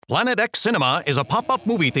Planet X Cinema is a pop-up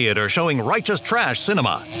movie theater showing righteous trash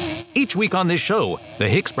cinema. Each week on this show, the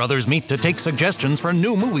Hicks brothers meet to take suggestions for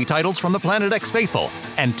new movie titles from the Planet X faithful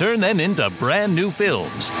and turn them into brand new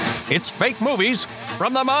films. It's fake movies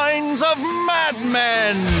from the minds of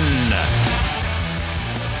madmen.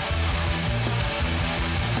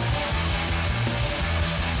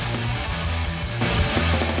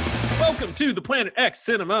 Welcome to the Planet X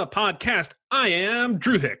Cinema podcast. I am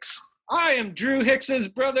Drew Hicks. I am Drew Hicks's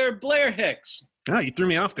brother, Blair Hicks. Oh, you threw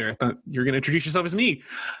me off there. I thought you were going to introduce yourself as me.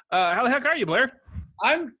 How the heck are you, Blair?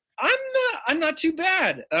 I'm not too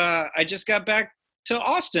bad. I just got back to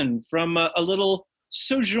Austin from a little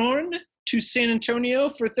sojourn to San Antonio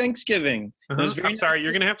for Thanksgiving. I'm sorry,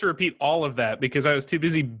 you're going to have to repeat all of that because I was too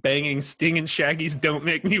busy banging Sting and Shaggy's "Don't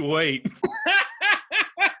Make Me Wait."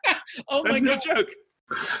 Oh my God! No joke.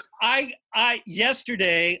 I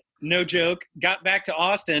yesterday, no joke, got back to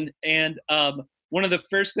Austin, and one of the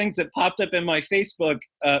first things that popped up in my Facebook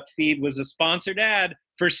feed was a sponsored ad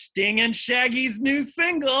for Sting and Shaggy's new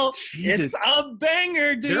single. Jesus. It's a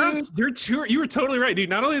banger, dude. They're touring. You were totally right, dude.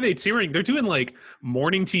 Not only are they touring, they're doing like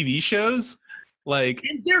morning TV shows. Like,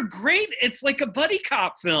 and they're great. It's like a buddy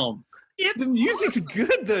cop film. The music's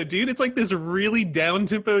good though, dude. It's like this really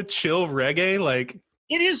down-tempo, chill reggae. Like,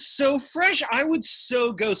 it is so fresh. I would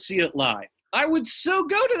so go see it live. I would so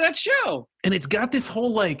go to that show. And it's got this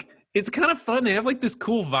whole, like, it's kind of fun. They have, like, this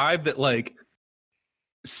cool vibe that, like,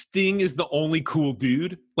 Sting is the only cool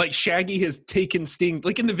dude. Like, Shaggy has taken Sting,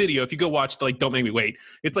 like, in the video, if you go watch, like, Don't Make Me Wait,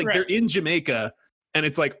 it's like They're in Jamaica, and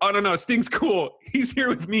it's like, oh, no, Sting's cool. He's here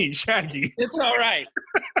with me, Shaggy. It's all right.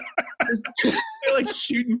 They're, like,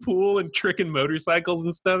 shooting pool and tricking motorcycles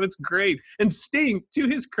and stuff. It's great. And Sting, to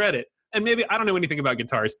his credit, and maybe I don't know anything about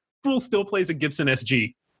guitars, fool still plays a Gibson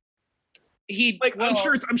SG. I'm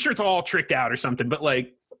sure it's all tricked out or something, but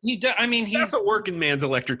like that's a working man's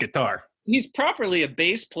electric guitar. He's properly a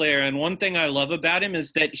bass player, and one thing I love about him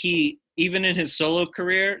is that he, even in his solo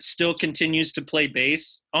career, still continues to play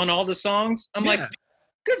bass on all the songs. I'm like,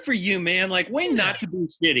 good for you, man. Like, way not to be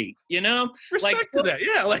shitty, you know? Respect to that,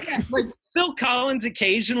 yeah. Like Phil Collins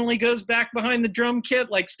occasionally goes back behind the drum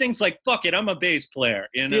kit. Like, Sting's like, fuck it, I'm a bass player,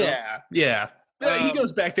 you know? Yeah. He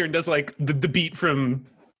goes back there and does like the beat from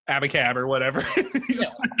Abacab or whatever. He's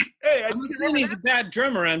like, hey, I'm not saying he's a bad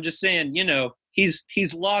drummer. I'm just saying, you know,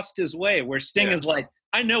 he's lost his way, where Sting is like,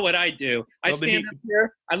 I know what I do. I stand up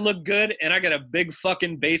here, I look good, and I got a big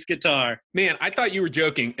fucking bass guitar. Man, I thought you were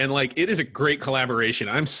joking, and like, it is a great collaboration.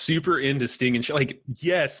 I'm super into Sting and like,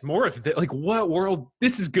 yes, more of that. Like, what world?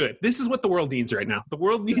 This is good. This is what the world needs right now. The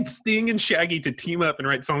world needs Sting and Shaggy to team up and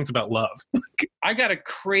write songs about love. I got a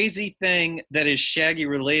crazy thing that is Shaggy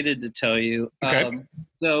related to tell you. Okay.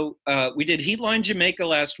 So we did Heatline Jamaica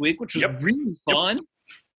last week, which was really fun.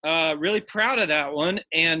 Really proud of that one.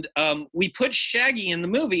 And we put Shaggy in the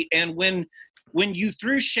movie. And when you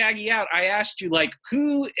threw Shaggy out, I asked you, like,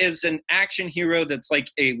 who is an action hero that's like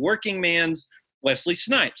a working man's Wesley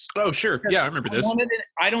Snipes? Oh, sure. Yeah, I remember this.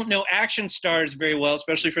 I don't know action stars very well,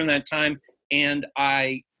 especially from that time. And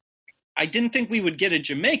I didn't think we would get a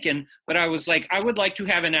Jamaican, but I was like, I would like to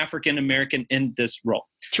have an African-American in this role.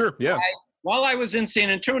 Sure, yeah. While I was in San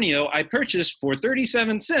Antonio, I purchased for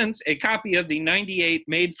 37 cents a copy of the 98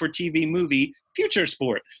 made-for-TV movie Future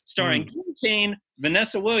Sport, starring Kim Kane,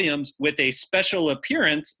 Vanessa Williams, with a special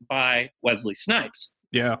appearance by Wesley Snipes.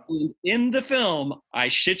 Yeah. And in the film, I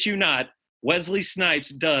shit you not, Wesley Snipes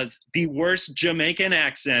does the worst Jamaican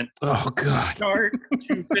accent. Oh, God. Start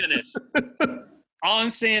to finish. All I'm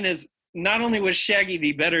saying is, not only was Shaggy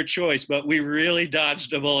the better choice, but we really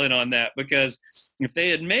dodged a bullet on that, because if they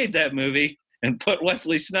had made that movie and put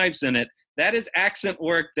Wesley Snipes in it, that is accent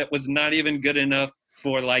work that was not even good enough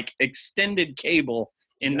for like extended cable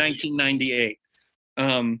in 1998.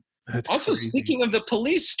 Also, crazy. Speaking of the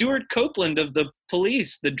Police, Stuart Copeland of the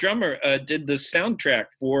Police, the drummer, did the soundtrack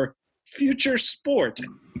for Future Sport,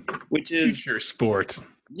 which is Future Sport.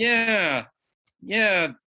 Yeah.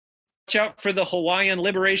 Watch out for the Hawaiian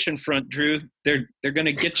Liberation Front, Drew. They're going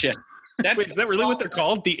to get you. Wait, is that really what they're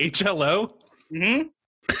called? The HLO? Mm-hmm.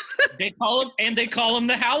 They call them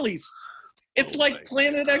the Howleys. It's like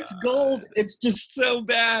Planet X Gold. It's just so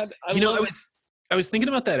bad. I was thinking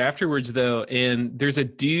about that afterwards though, and there's a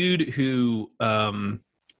dude who I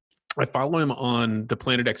follow him on the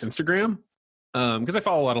Planet X Instagram because I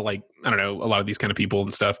follow a lot of a lot of these kind of people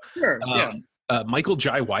and stuff. Sure. Michael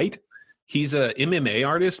Jai White. He's a MMA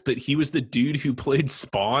artist, but he was the dude who played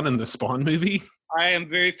Spawn in the Spawn movie. I am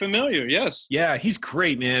very familiar, yes. Yeah, he's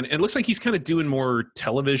great, man. It looks like he's kind of doing more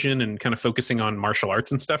television and kind of focusing on martial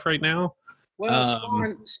arts and stuff right now.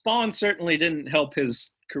 Well, Spawn certainly didn't help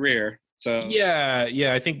his career. So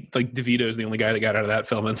yeah, I think like DeVito is the only guy that got out of that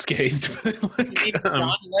film unscathed. Like,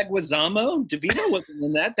 John Leguizamo, DeVito wasn't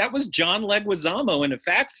in that. That was John Leguizamo in a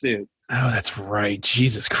fat suit. oh, that's right.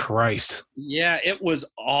 Jesus Christ. Yeah, it was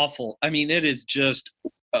awful. I mean, it is just.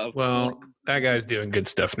 Well, that guy's doing good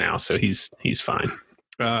stuff now, so he's fine.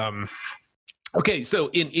 Okay, so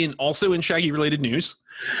in also in Shaggy related news,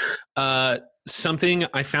 something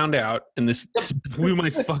I found out, and this blew my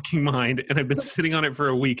fucking mind, and I've been sitting on it for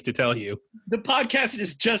a week to tell you. The podcast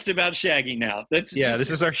is just about Shaggy now. This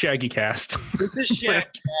is our Shaggy cast. This is Shaggy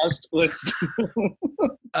cast with.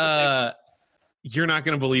 You're not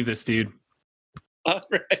going to believe this, dude. All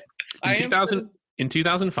right. In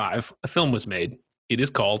 2005, a film was made. It is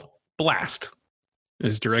called Blast. It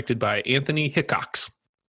was directed by Anthony Hickox.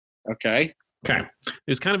 Okay. It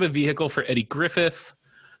was kind of a vehicle for Eddie Griffith.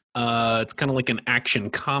 It's kind of like an action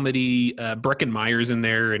comedy. Breckin Meyer's in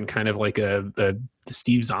there and kind of like a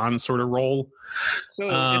Steve Zahn sort of role. So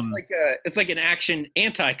it's like an action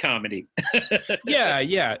anti-comedy.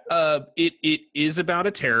 Yeah. It is about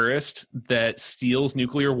a terrorist that steals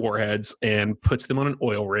nuclear warheads and puts them on an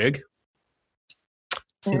oil rig.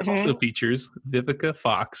 It also features Vivica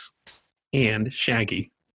Fox and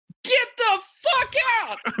Shaggy. Get the fuck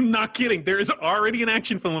out! I'm not kidding. There is already an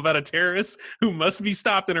action film about a terrorist who must be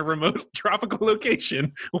stopped in a remote tropical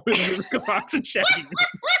location with Vivica Fox and Shaggy.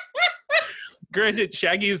 Granted,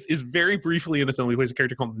 Shaggy is very briefly in the film. He plays a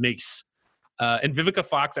character called Mace. And Vivica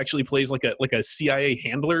Fox actually plays like a CIA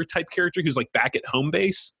handler type character who's like back at home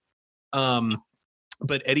base.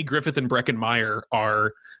 But Eddie Griffith and Breckin Meyer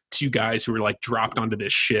are two guys who are like dropped onto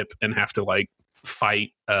this ship and have to like fight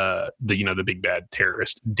the big bad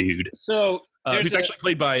terrorist dude. So who's actually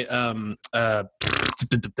played by what's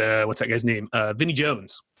that guy's name? Vinnie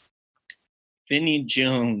Jones. Vinnie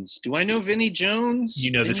Jones. Do I know Vinnie Jones?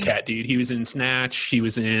 You know this cat, dude. He was in Snatch. He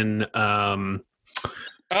was in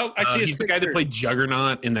I see. He's the guy that played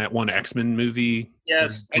Juggernaut in that one X-Men movie.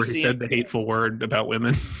 Yes, where he said the hateful word about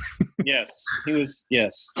women. Yes, he was.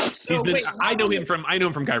 Yes, so, I know him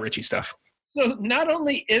from Guy Ritchie stuff. So not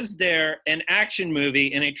only is there an action movie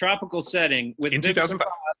in a tropical setting in 2005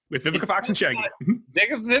 with Vivica Fox and Shaggy.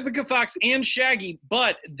 Vivica Fox and Shaggy,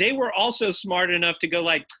 but they were also smart enough to go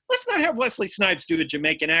like, let's not have Wesley Snipes do a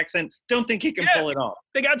Jamaican accent. Don't think he can pull it off.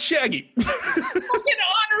 They got Shaggy. Fucking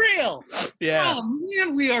unreal. Yeah. Oh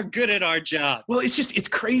man, we are good at our job. Well, it's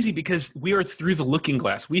crazy because we are through the looking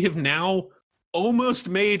glass. We have now almost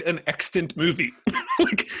made an extant movie.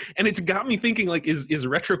 And it's got me thinking, like, is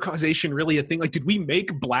retrocausation really a thing? Like, did we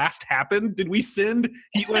make Blast happen? Did we send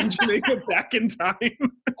Heatland Jamaica back in time?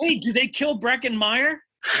 Hey, did they kill Breckin Meyer?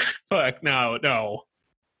 Fuck, no.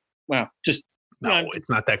 Wow, it's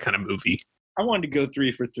not that kind of movie. I wanted to go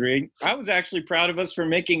 3 for 3. I was actually proud of us for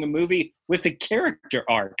making a movie with a character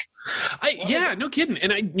arc. No kidding.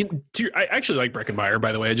 And I actually like Breckin Meyer,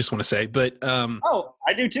 by the way. I just want to say, but oh,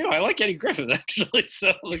 I do too. I like Eddie Griffith actually.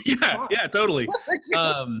 So yeah, totally.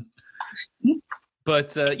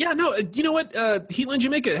 But you know what? Heatland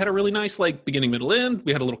Jamaica had a really nice like beginning, middle, end.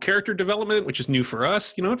 We had a little character development, which is new for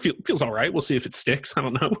us. You know, it feels all right. We'll see if it sticks. I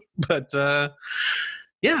don't know, but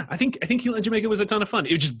yeah, I think Heatland Jamaica was a ton of fun.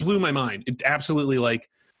 It just blew my mind. It absolutely like.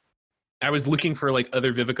 I was looking for like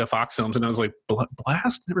other Vivica Fox films, and I was like,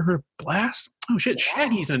 Blast? Never heard of Blast? Oh shit,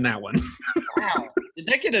 Shaggy's in that one. Wow. Did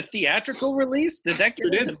that get a theatrical release? Did that get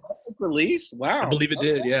a domestic release? Wow. I believe it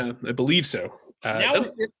did. Yeah, I believe so.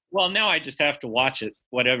 Now I just have to watch it.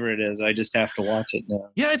 Whatever it is, I just have to watch it now.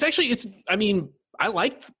 Yeah, I mean, I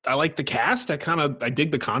like the cast. I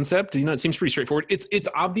dig the concept. You know, it seems pretty straightforward. It's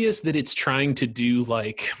obvious that it's trying to do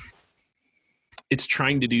like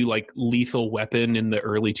Lethal Weapon in the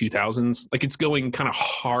early 2000s. Like it's going kind of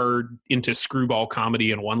hard into screwball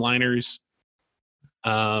comedy and one-liners.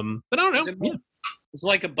 But I don't know. It's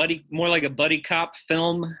like more like a buddy cop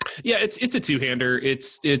film. Yeah, it's a two-hander.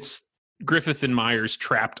 It's Griffith and Myers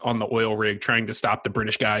trapped on the oil rig trying to stop the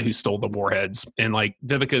British guy who stole the warheads. And like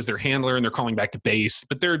Vivica is their handler and they're calling back to base,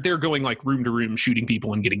 but they're going like room to room shooting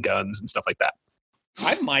people and getting guns and stuff like that.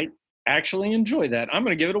 I might actually enjoy that. I'm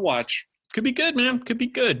going to give it a watch. Could be good, man. Could be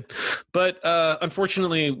good. But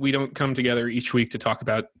unfortunately, we don't come together each week to talk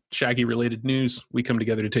about Shaggy-related news. We come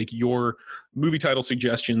together to take your movie title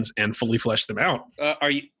suggestions and fully flesh them out.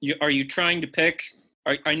 Are you trying to pick?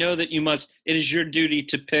 I know that you must. It is your duty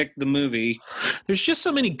to pick the movie. There's just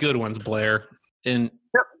so many good ones, Blair. And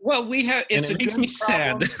Well, we have. And It's it a makes good me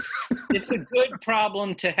problem. sad. It's a good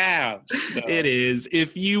problem to have. So. It is.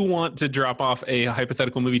 If you want to drop off a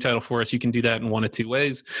hypothetical movie title for us, you can do that in one of two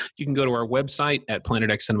ways. You can go to our website at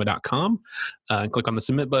planetxcinema.com and click on the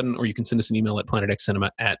submit button, or you can send us an email at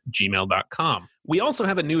planetxcinema@gmail.com. We also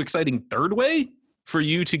have a new exciting third way for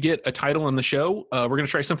you to get a title on the show. We're going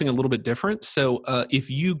to try something a little bit different. So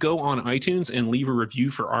if you go on iTunes and leave a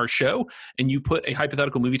review for our show and you put a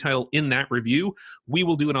hypothetical movie title in that review, we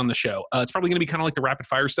will do it on the show. It's probably going to be kind of like the rapid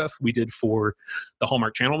fire stuff we did for the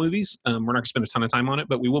Hallmark Channel movies. We're not going to spend a ton of time on it,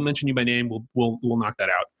 but we will mention you by name. We'll knock that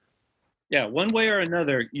out. Yeah, one way or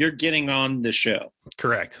another, you're getting on the show.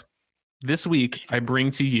 Correct. This week, I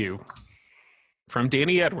bring to you from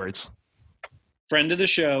Danny Edwards. Friend of the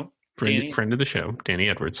show. Friend of the show, Danny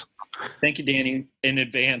Edwards. Thank you, Danny, in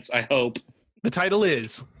advance, I hope. The title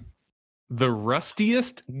is The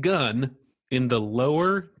Rustiest Gun in the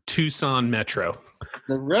Lower Tucson Metro.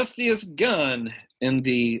 The rustiest gun in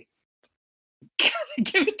the...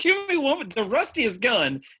 Give it to me, woman. The rustiest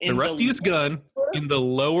gun in the rustiest gun in the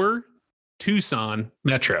Lower Tucson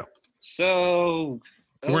Metro. So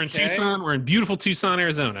we're in Tucson. We're in beautiful Tucson,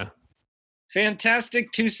 Arizona.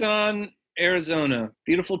 Fantastic Tucson, Arizona.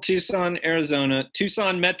 Beautiful Tucson, Arizona.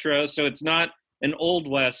 Tucson Metro, so it's not an Old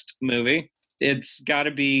West movie. It's got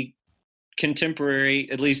to be contemporary,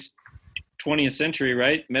 at least 20th century,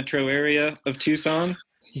 right? Metro area of Tucson.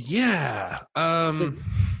 Yeah. The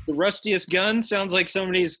rustiest gun sounds like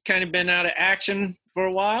somebody's kind of been out of action for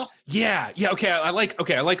a while. Yeah. Okay. I like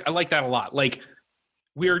that a lot. Like,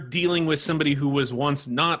 we're dealing with somebody who was once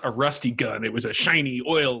not a rusty gun. It was a shiny,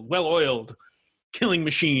 well-oiled killing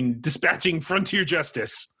machine dispatching frontier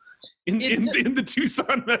justice in the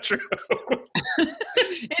Tucson Metro.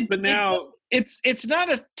 But now it's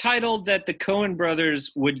not a title that the Coen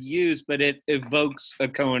brothers would use, but it evokes a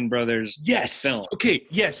Coen brothers film. Okay,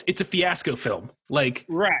 yes, it's a fiasco film. Like,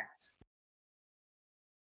 right.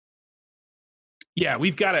 Yeah,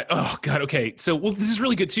 we've got it. Oh God. Okay. So, this is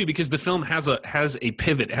really good too, because the film has a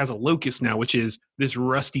pivot. It has a locus now, which is this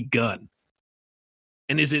rusty gun.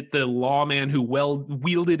 And is it the lawman who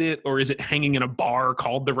wielded it, or is it hanging in a bar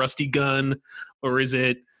called the Rusty Gun, or is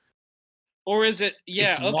it?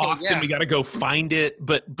 Yeah, it's lost and we got to go find it.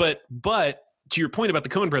 But to your point about the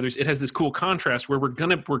Coen brothers, it has this cool contrast where we're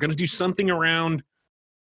gonna do something around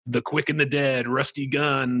the quick and the dead, Rusty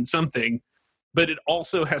Gun, something, but it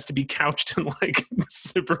also has to be couched in like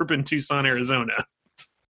suburban Tucson, Arizona.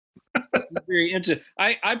 Very interesting.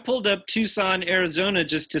 I pulled up Tucson, Arizona,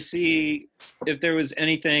 just to see if there was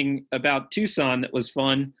anything about Tucson that was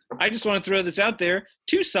fun. I just want to throw this out there.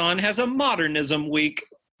 Tucson has a modernism week.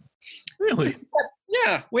 Really?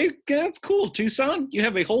 Yeah, that's cool, Tucson. You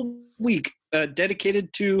have a whole week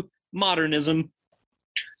dedicated to modernism.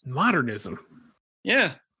 Modernism?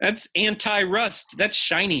 Yeah, that's anti-rust. That's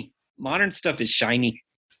shiny. Modern stuff is shiny.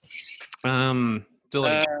 So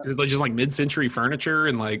like, is it just like mid-century furniture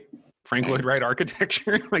and like Frank Lloyd Wright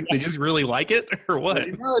architecture? Like they just really like it, or what?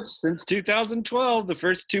 Pretty much. Since 2012, the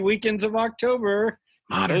first 2 weekends of October.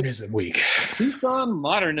 Modernism Week. Tucson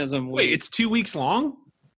Modernism Week. Wait, it's 2 weeks long?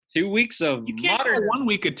 2 weeks of you can't call it 1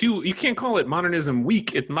 week a two. You can't call it Modernism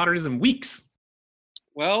Week. It's Modernism Weeks.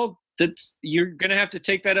 Well, you're going to have to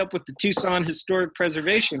take that up with the Tucson Historic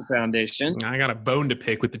Preservation Foundation. I got a bone to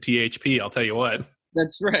pick with the THP, I'll tell you what.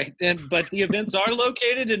 That's right. But the events are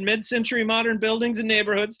located in mid-century modern buildings and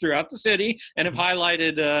neighborhoods throughout the city and have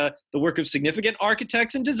highlighted the work of significant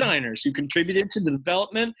architects and designers who contributed to the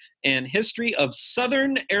development and history of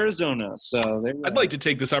southern Arizona. So I'd like to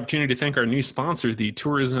take this opportunity to thank our new sponsor, the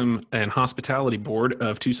Tourism and Hospitality Board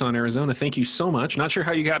of Tucson, Arizona. Thank you so much. Not sure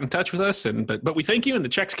how you got in touch with us, but we thank you, and the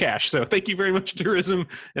check's cash. So thank you very much, Tourism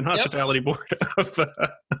and Hospitality Board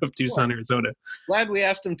of Tucson, Arizona. Glad we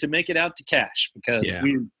asked them to make it out to cash, because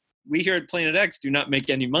we here at Planet X do not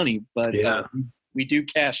make any money, but we do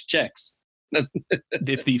cash checks.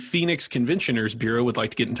 If the Phoenix Conventioners Bureau would like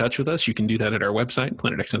to get in touch with us, you can do that at our website,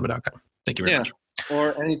 planetxcinema.com. Thank you very much.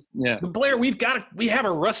 But Blair, we have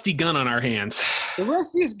a rusty gun on our hands. The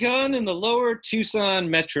rustiest gun in the lower Tucson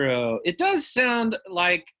Metro. It does sound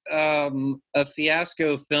like a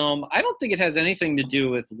fiasco film. I don't think it has anything to do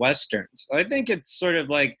with Westerns. I think it's sort of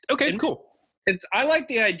like... Okay, cool. I like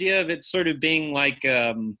the idea of it sort of being like,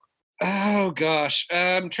 oh gosh,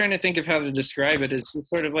 I'm trying to think of how to describe it. It's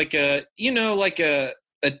sort of like a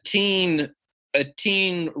teen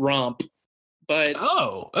romp. But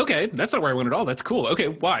okay, that's not where I went at all. That's cool. Okay,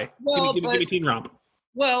 why? Well, give me teen romp.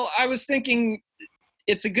 Well, I was thinking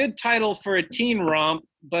it's a good title for a teen romp,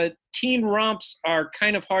 but teen romps are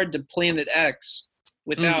kind of hard to Planet X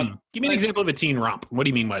without. Give me an example of a teen romp. What do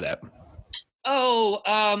you mean by that?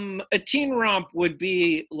 A teen romp would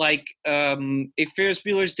be like a Ferris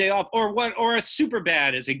Bueller's Day Off, or a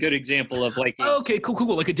Superbad is a good example of like. Okay,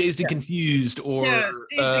 cool. Like a Dazed and Confused, or Yes,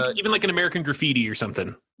 even like an American Graffiti or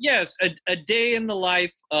something. Yes, a day in the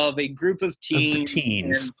life of a group of teens.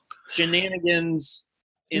 And shenanigans.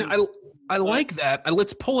 I like that.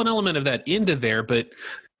 Let's pull an element of that into there, but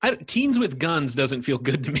teens with guns doesn't feel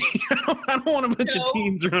good to me. I don't want a bunch of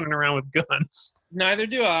teens running around with guns. Neither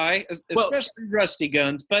do I, especially rusty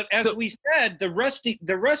guns. But as we said,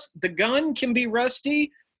 the gun can be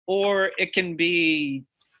rusty, or it can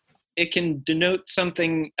denote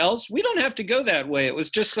something else. We don't have to go that way. It was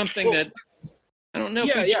just something that I don't know.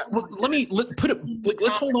 Yeah. Well,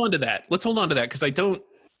 let's hold on to that. Let's hold on to that because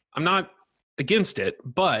I'm not against it,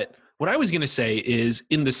 but what I was going to say is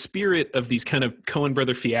in the spirit of these kind of Coen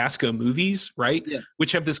brother fiasco movies, right? Yeah.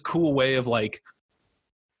 Which have this cool way of like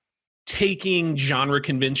taking genre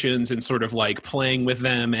conventions and sort of like playing with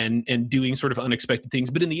them and doing sort of unexpected things,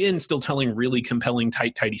 but in the end still telling really compelling,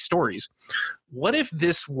 tidy stories. What if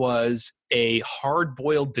this was a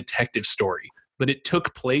hard-boiled detective story, but it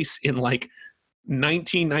took place in like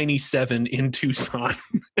 1997 in Tucson?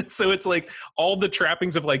 And so it's like all the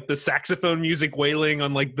trappings of like the saxophone music wailing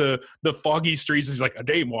on like the foggy streets. Is like, a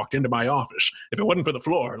dame walked into my office. If it wasn't for the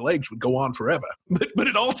floor, her legs would go on forever. But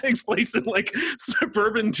it all takes place in like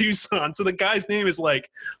suburban Tucson. So the guy's name is like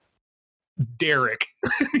Derek.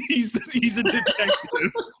 he's a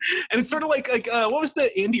detective. And it's sort of like what was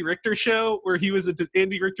the Andy Richter show where he was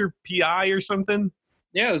Andy Richter PI or something?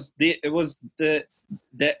 Yeah, it was the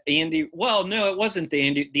Andy. Well, no, it wasn't the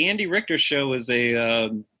Andy. The Andy Richter show was a.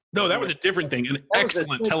 No, that was a different thing. An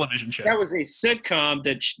excellent television show. That was a sitcom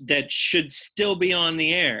that should still be on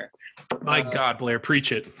the air. My God, Blair,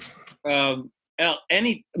 preach it.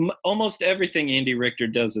 Almost everything Andy Richter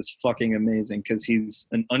does is fucking amazing because he's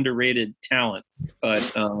an underrated talent.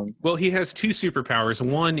 But well, he has two superpowers.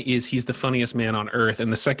 One is he's the funniest man on earth,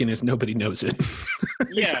 and the second is nobody knows it.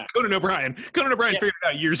 Yeah, Conan O'Brien figured it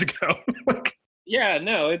out years ago. Yeah,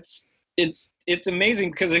 no, it's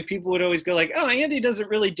amazing because like people would always go like, "Oh, Andy doesn't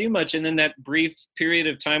really do much," and then that brief period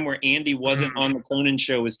of time where Andy wasn't on the Conan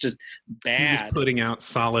show was just bad. He was putting out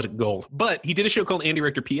solid gold, but he did a show called Andy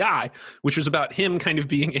Richter PI, which was about him kind of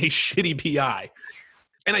being a shitty PI.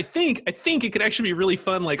 And I think it could actually be really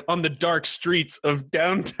fun, like on the dark streets of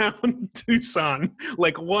downtown Tucson.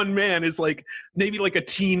 Like one man is like maybe like a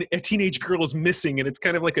teenage girl is missing, and it's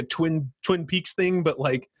kind of like a Twin Peaks thing, but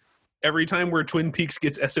like. Every time where Twin Peaks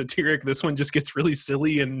gets esoteric, this one just gets really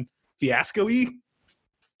silly and fiasco-y.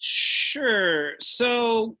 Sure.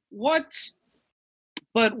 So what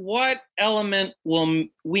element will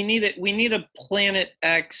we need it? We need a Planet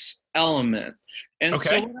X element. And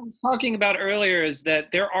okay. So what I was talking about earlier is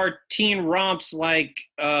that there are teen romps like,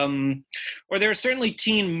 or there are certainly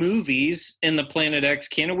teen movies in the Planet X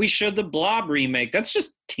canon. We showed the Blob remake. That's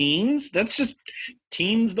just teens. That's just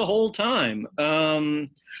teens the whole time.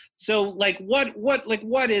 So like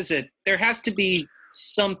what is it? There has to be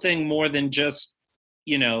something more than just,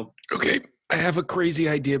 Okay, I have a crazy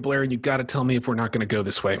idea, Blair, and you got to tell me if we're not going to go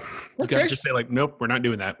this way. You got to just say like, nope, we're not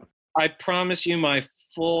doing that. I promise you my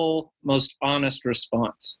full, most honest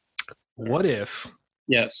response. What if?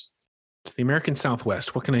 Yes. It's the American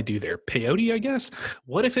Southwest. What can I do there? Peyote, I guess.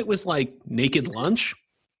 What if it was like Naked Lunch,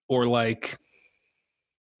 or like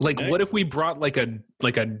what if we brought like a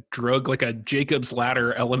drug, like a Jacob's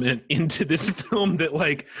Ladder element into this film that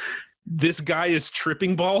like this guy is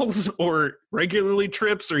tripping balls or regularly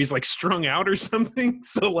trips, or he's like strung out or something.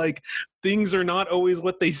 So like things are not always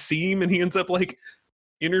what they seem, and he ends up like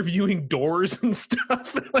interviewing doors and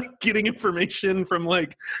stuff, and like getting information from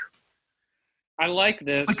like. I like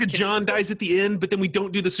this. Like John dies at the end, but then we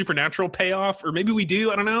don't do the supernatural payoff, or maybe we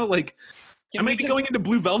do. I don't know. Like. I might be going into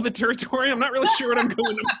Blue Velvet territory. I'm not really sure what I'm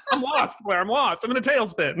going to. I'm lost, Blair. I'm lost. I'm in a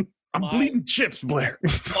tailspin. I'm bleeding chips, Blair.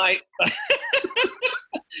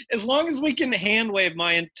 As long as we can hand wave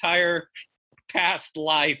my entire past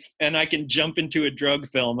life and I can jump into a drug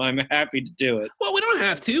film, I'm happy to do it. Well, we don't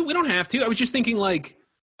have to. I was just thinking like,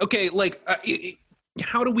 okay, like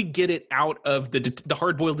how do we get it out of the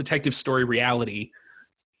hard-boiled detective story reality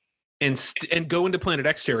and go into Planet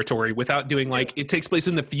X territory without doing like it takes place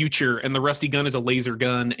in the future and the rusty gun is a laser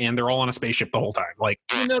gun and they're all on a spaceship the whole time. Like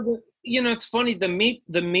it's funny. The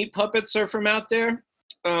meat puppets are from out there.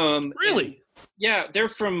 Really? Yeah, they're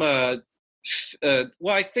from. Well,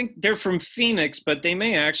 I think they're from Phoenix, but they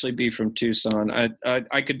may actually be from Tucson.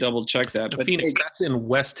 I could double check that. But Phoenix, that's in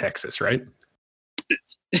West Texas, right?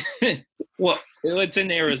 Well, it's in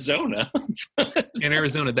Arizona. In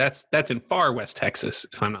Arizona, that's in far West Texas,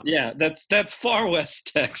 if I'm not mistaken. Yeah, that's far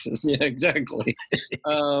West Texas. Yeah, exactly.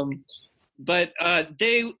 But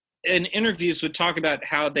they, in interviews, would talk about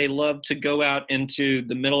how they love to go out into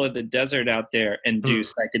the middle of the desert out there and do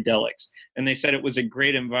psychedelics. And they said it was a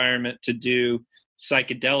great environment to do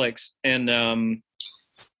psychedelics. And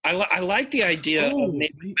I like the idea of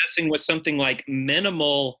maybe messing with something like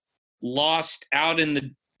minimal Lost out in the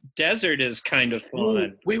desert is kind of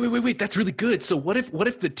fun. Wait. That's really good. So what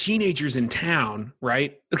if the teenagers in town,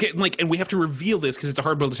 right? Okay, and we have to reveal this because it's a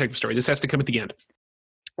hard-boiled detective story. This has to come at the end.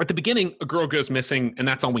 At the beginning, a girl goes missing, and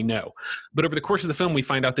that's all we know. But over the course of the film, we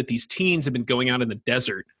find out that these teens have been going out in the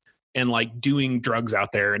desert and like doing drugs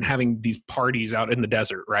out there and having these parties out in the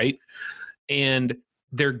desert, right? And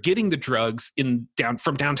they're getting the drugs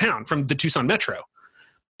from downtown, from the Tucson metro.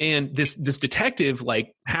 And this detective,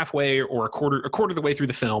 like halfway or a quarter of the way through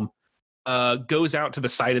the film, goes out to the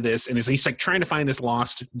site of this, and he's like trying to find this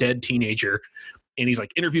lost, dead teenager, and he's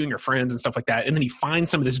like interviewing her friends and stuff like that. And then he finds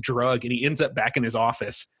some of this drug, and he ends up back in his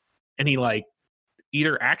office, and he like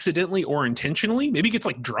either accidentally or intentionally, maybe gets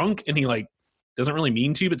like drunk, and he like doesn't really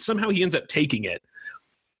mean to, but somehow he ends up taking it,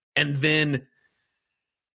 and then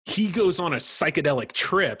he goes on a psychedelic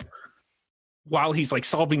trip while he's like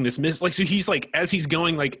solving this so he's like, as he's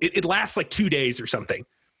going, like it lasts like 2 days or something,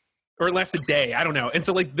 or it lasts a day, I don't know. And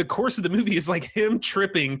so like the course of the movie is like him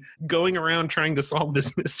tripping, going around trying to solve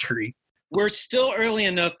this mystery. We're still early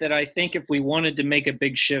enough that I think if we wanted to make a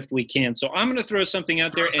big shift, we can. So I'm going to throw something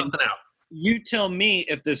out there, and you tell me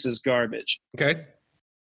if this is garbage. Okay.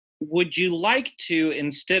 Would you like to,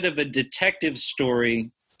 instead of a detective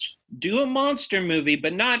story, do a monster movie,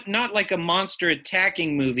 but not like a monster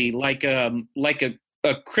attacking movie, like a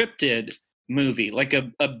cryptid movie, like a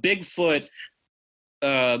Bigfoot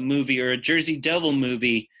movie or a Jersey Devil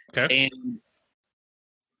movie. Okay. And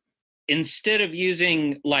instead of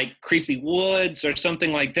using like creepy woods or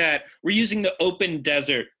something like that, we're using the open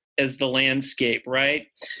desert as the landscape, right?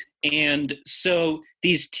 And so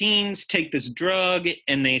these teens take this drug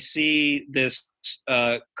and they see this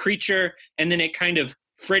creature, and then it kind of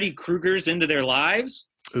Freddy Krueger's into their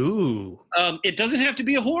lives. Ooh. It doesn't have to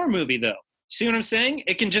be a horror movie, though. See what I'm saying?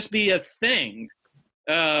 It can just be a thing.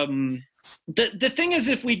 The thing is,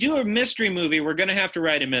 if we do a mystery movie, we're going to have to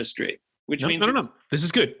write a mystery, which means no. This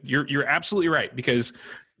is good. You're absolutely right, because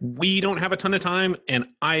we don't have a ton of time, and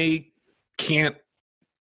I can't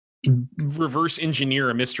reverse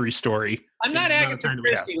engineer a mystery story. I'm not Agatha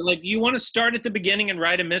Christie. Like, you want to start at the beginning and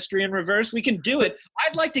write a mystery in reverse? We can do it.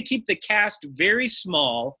 I'd like to keep the cast very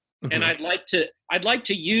small, and I'd like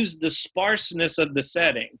to use the sparseness of the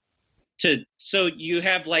setting so you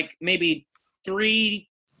have like maybe 3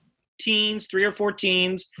 or 4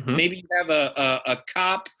 teens. Maybe you have a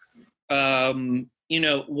cop, 1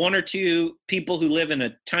 or 2 people who live in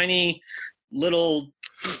a tiny little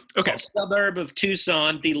suburb of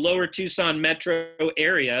Tucson, the lower Tucson metro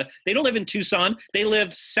area. They don't live in Tucson. They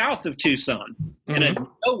live south of Tucson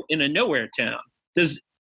in a nowhere town. Is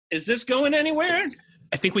this going anywhere?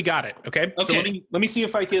 I think we got it. Okay. So let me see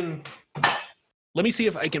if I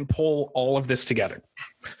can pull all of this together.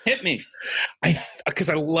 Hit me.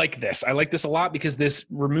 Because I like this. I like this a lot, because this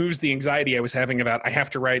removes the anxiety I was having about I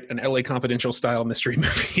have to write an LA Confidential style mystery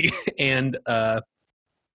movie. And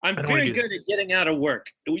I'm very good at getting out of work.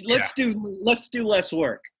 Let's do less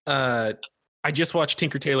work. I just watched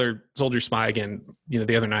Tinker Tailor Soldier Spy again,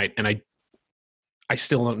 the other night, and I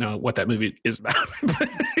still don't know what that movie is about.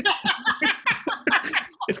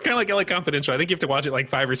 It's kind of like LA Confidential. I think you have to watch it like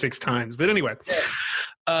 5 or 6 times. But anyway,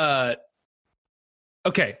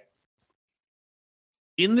 okay.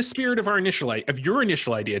 In the spirit of your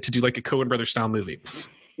initial idea to do like a Coen Brothers style movie,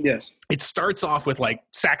 yes, it starts off with like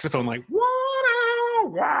saxophone, like wah,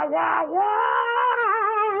 wah,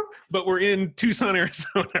 wah, but we're in Tucson,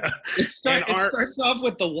 Arizona. It starts off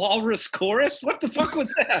with the walrus chorus. What the fuck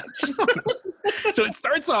was that? So it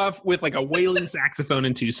starts off with like a wailing saxophone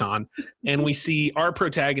in Tucson, and we see our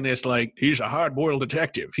protagonist, like, he's a hard-boiled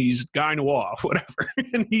detective. He's Guy Noir, whatever.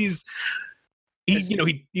 And he's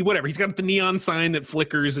whatever. He's got the neon sign that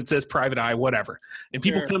flickers. It says Private Eye, whatever. And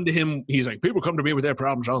people come to him. He's like, people come to me with their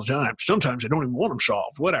problems all the time. Sometimes I don't even want them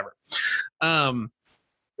solved, whatever.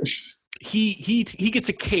 He gets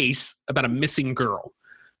a case about a missing girl,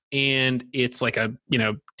 and it's like a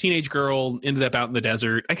teenage girl ended up out in the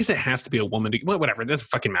desert. I guess it has to be a woman. Whatever, it doesn't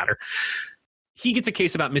fucking matter. He gets a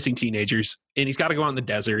case about missing teenagers, and he's got to go out in the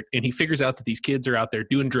desert, and he figures out that these kids are out there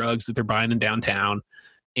doing drugs that they're buying in downtown,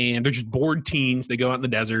 and they're just bored teens. They go out in the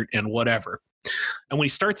desert and whatever. And when he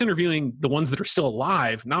starts interviewing the ones that are still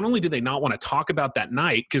alive, not only do they not want to talk about that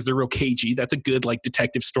night because they're real cagey, that's a good like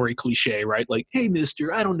detective story cliche, right? Like, hey,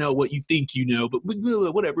 mister, I don't know what you think you know, but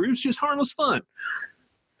whatever, it was just harmless fun.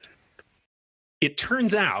 It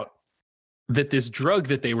turns out that this drug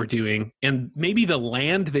that they were doing, and maybe the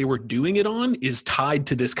land they were doing it on, is tied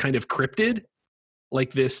to this kind of cryptid,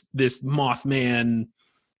 like this Mothman,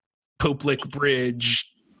 Popelick Bridge,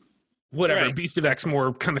 whatever, right. Beast of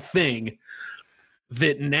Exmoor kind of thing,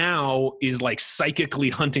 that now is like psychically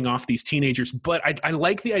hunting off these teenagers. But I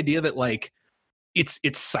like the idea that like it's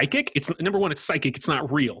psychic. It's number one, it's psychic. It's not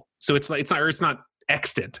real. So it's not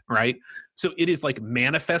extant, right? So it is like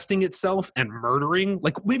manifesting itself and murdering,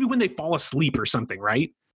 like maybe when they fall asleep or something, right?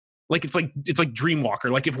 Like it's like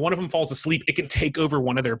Dreamwalker. Like if one of them falls asleep, it can take over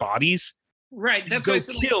one of their bodies. Right. That's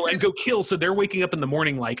go kill. So they're waking up in the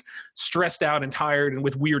morning like stressed out and tired and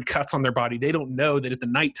with weird cuts on their body. They don't know that at the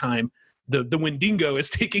nighttime the Wendigo is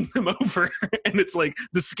taking them over, and it's like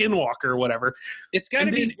the Skinwalker or whatever. It's got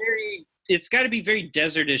to be very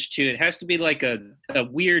desertish too. It has to be like a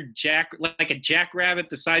weird like a jackrabbit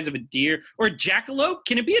the size of a deer, or a jackalope.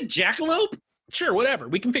 Can it be a jackalope? Sure, whatever.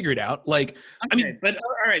 We can figure it out. Like, okay, I mean, but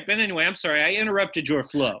all right. But anyway, I'm sorry. I interrupted your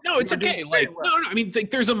flow. No, it's okay. Like, no. I mean,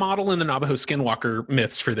 there's a model in the Navajo Skinwalker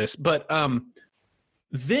myths for this. But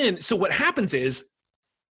then, so what happens is,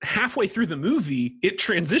 halfway through the movie, it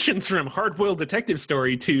transitions from hard-boiled detective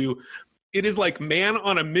story to it is like man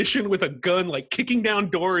on a mission with a gun, like kicking down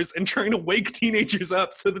doors and trying to wake teenagers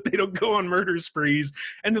up so that they don't go on murder sprees.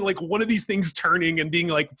 And then like one of these things turning and being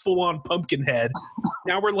like full on Pumpkinhead.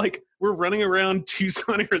 Now we're running around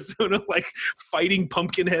Tucson, Arizona, like fighting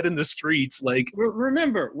Pumpkinhead in the streets. Like,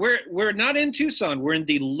 remember, we're not in Tucson. We're in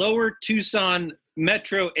the lower Tucson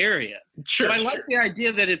metro area. Sure. So I like the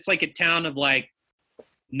idea that it's like a town of like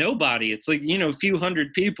nobody. It's like, a few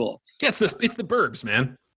hundred people. Yeah, it's the burbs,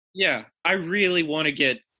 man. Yeah, I really want to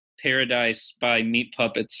get Paradise by Meat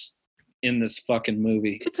Puppets in this fucking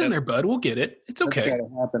movie. It's in there, bud. We'll get it. It's okay. That's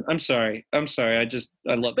gotta happen. I'm sorry. I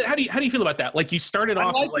love it. But how do you feel about that? Like you started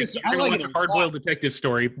off as like you're gonna watch a hard-boiled detective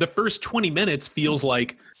story. The first 20 minutes feels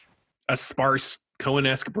like a sparse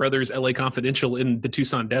Coen-esque Brothers LA Confidential in the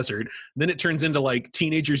Tucson desert. Then it turns into like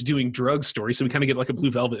teenagers doing drug stories. So we kind of get like a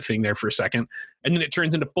Blue Velvet thing there for a second. And then it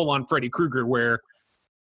turns into full-on Freddy Krueger, where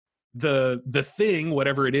the thing,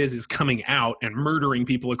 whatever it is coming out and murdering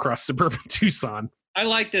people across suburban Tucson. I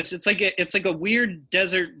like this. It's like a weird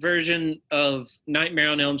desert version of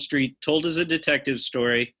Nightmare on Elm Street told as a detective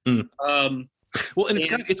story. Well, and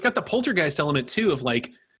it's got the poltergeist element too, of like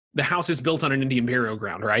the house is built on an Indian burial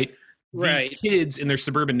ground, right? Right. The kids in their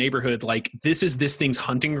suburban neighborhood, like this is this thing's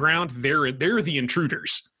hunting ground. They're the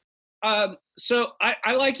intruders. So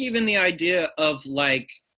I like even the idea of like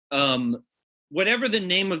whatever the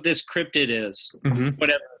name of this cryptid is,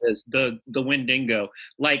 whatever it is, the Wendigo,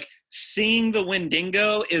 like seeing the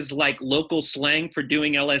Wendigo is like local slang for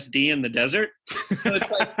doing LSD in the desert. So it's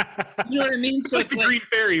like, you know what I mean? So it's like the Green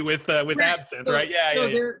Fairy with absinthe, right?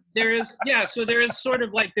 Yeah. So there is sort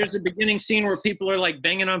of like, there's a beginning scene where people are like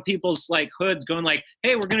banging on people's like hoods going like,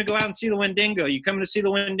 hey, we're going to go out and see the Wendigo. You coming to see the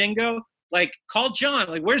Wendigo? Like, call John.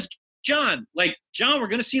 Like, where's John? Like, John, we're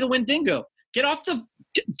going to see the Wendigo.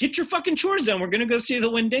 Get your fucking chores done. We're going to go see the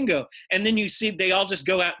Wendigo. And then you see they all just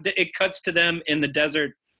go out. It cuts to them in the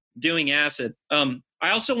desert doing acid. I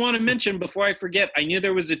also want to mention, before I forget, I knew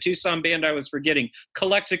there was a Tucson band I was forgetting.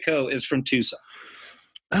 Calexico is from Tucson.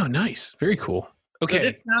 Oh, nice. Very cool.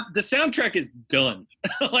 Okay. So the soundtrack is done.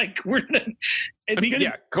 Like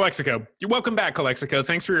yeah, Calexico. You're welcome back, Calexico.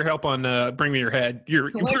 Thanks for your help on Bring Me Your Head.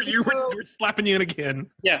 You're slapping you in again.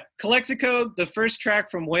 Yeah, Calexico, the first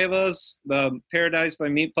track from Huevos, Paradise by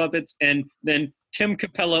Meat Puppets, and then Tim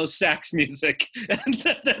Capello sax music. And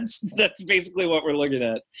that's basically what we're looking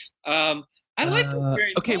at. I like it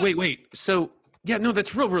very much. Wait. So yeah, no,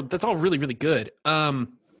 that's real. That's all really, really good.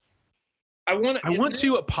 I want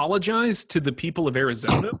to apologize to the people of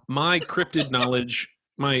Arizona. My cryptid knowledge,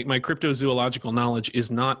 my cryptozoological knowledge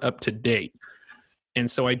is not up to date.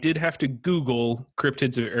 And so I did have to Google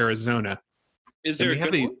cryptids of Arizona. Is there a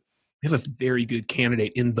good one? We have a very good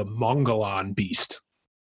candidate in the Mogollon beast.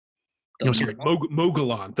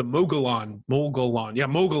 Mogollon. The Mogollon. Yeah,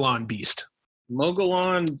 Mogollon beast.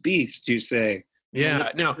 Mogollon beast, you say? Yeah,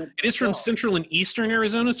 now it is from central and eastern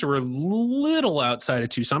Arizona, so we're a little outside of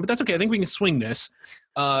Tucson, but that's okay. I think we can swing this.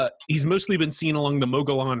 He's mostly been seen along the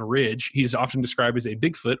Mogollon Ridge. He's often described as a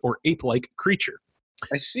Bigfoot or ape-like creature.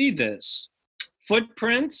 I see this.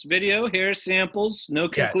 Footprints, video, hair samples, no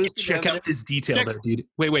conclusive check out this detail there, dude.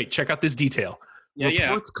 Wait, check out this detail.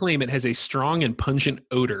 Reports claim it has a strong and pungent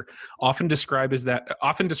odor, often described as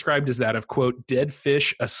that of, quote, dead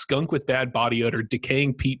fish, a skunk with bad body odor,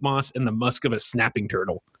 decaying peat moss, and the musk of a snapping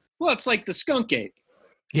turtle. Well, it's like the skunk ape.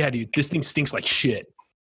 Yeah, dude, this thing stinks like shit.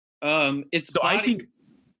 It's so I think.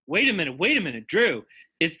 Wait a minute, Drew.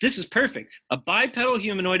 This is perfect. A bipedal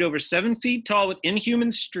humanoid over 7 feet tall with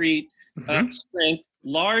inhuman strength,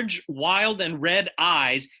 large, wild, and red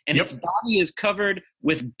eyes, and its body is covered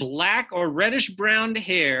with black or reddish brown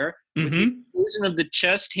hair with the inclusion of the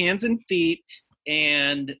chest, hands, and feet,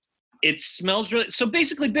 and it smells really. So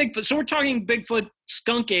basically, Bigfoot. So we're talking Bigfoot,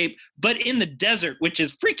 skunk ape, but in the desert, which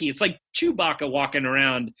is freaky. It's like Chewbacca walking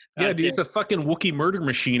around. Yeah, dude, it's a fucking Wookiee murder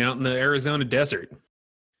machine out in the Arizona desert.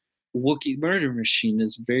 Wookiee murder machine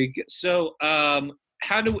is very good. So,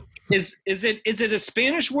 is it a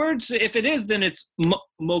Spanish word? So if it is, then it's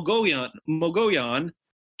Mogollon.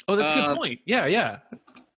 Oh, that's a good point. Yeah.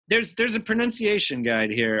 There's a pronunciation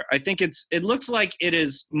guide here. I think it looks like it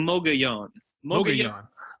is Mogollon. Mogollon.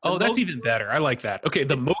 Oh, that's even better. I like that. Okay,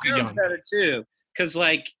 the Mogollon. Better too, because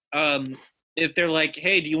if they're like,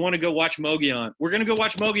 hey, do you want to go watch Mogollon? We're gonna go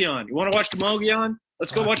watch Mogollon. You want to watch the Mogollon?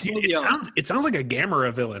 Let's go watch Mogollon. It sounds like a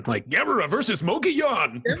Gamera villain, like Gamera versus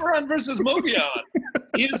Mogollon. Gamera versus Mogollon.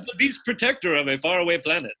 He is the beast protector of a faraway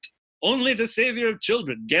planet. Only the savior of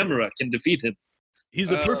children, Gamera, can defeat him.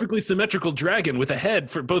 He's a perfectly symmetrical dragon with a head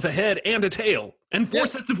for both a head and a tail, and 4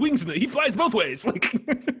 sets of wings. He flies both ways. Like,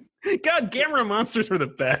 God, Gamera monsters were the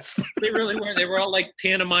best. They really were. They were all like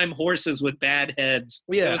pantomime horses with bad heads.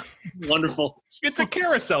 Yeah, wonderful. It's a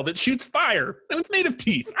carousel that shoots fire, and it's made of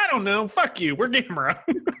teeth. I don't know. Fuck you. We're Gamera.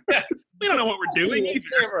 We don't know what we're doing.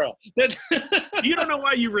 You don't know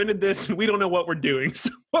why you rented this, and we don't know what we're doing.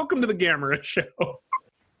 So welcome to the Gamera show.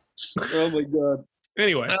 Oh my God.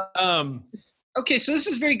 Anyway, okay, so this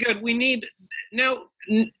is very good. We need now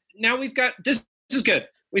we've got this is good.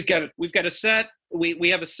 We've got a set. We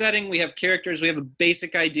have a setting. We have characters. We have a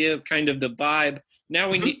basic idea of kind of the vibe. Now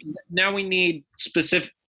we need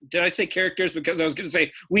specific. Did I say characters? Because I was going to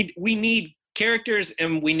say we need characters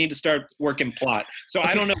and we need to start working plot. So okay.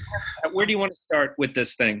 I don't know where do you want to start with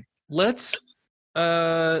this thing? Let's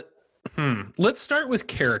start with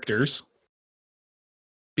characters.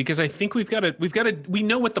 Because I think we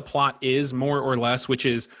know what the plot is more or less, which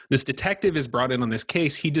is this detective is brought in on this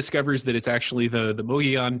case. He discovers that it's actually the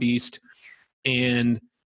Mogollon beast, and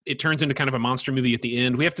it turns into kind of a monster movie at the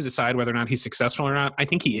end. We have to decide whether or not he's successful or not. I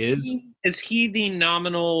think he is. Is he the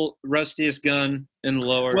nominal Rustiest gun in the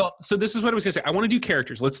lower? Well, so this is what I was going to say. I want to do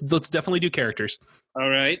characters. Let's definitely do characters. All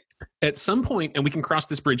right. At some point, and we can cross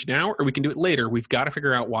this bridge now or we can do it later, we've got to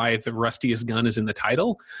figure out why the Rustiest gun is in the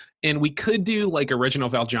title. And we could do like a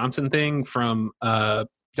Reginald Val Johnson thing from Die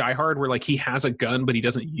Hard where like he has a gun but he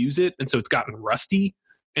doesn't use it, and so it's gotten rusty.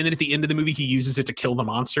 And then at the end of the movie, he uses it to kill the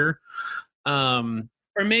monster.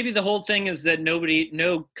 Or maybe the whole thing is that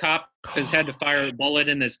no cop has had to fire a bullet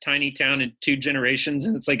in this tiny town in 2 generations,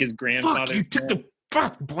 and it's like his grandfather. Fuck, you took the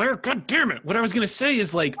fuck, Blair. God damn it! What I was gonna say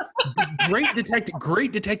is like, great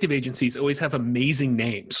detective agencies always have amazing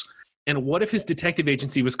names. And what if his detective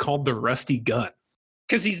agency was called the Rusty Gun?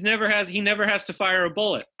 Because he never has to fire a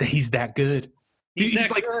bullet. He's that good. He's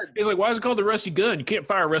like, why is it called the Rusty Gun? You can't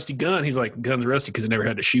fire a rusty gun. He's like, gun's rusty because I never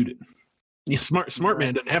had to shoot it. Yeah, smart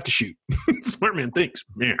man doesn't have to shoot. Smart man thinks,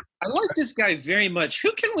 man. I like this guy very much.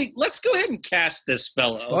 Let's go ahead and cast this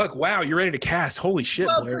fellow. Fuck, wow, you're ready to cast. Holy shit,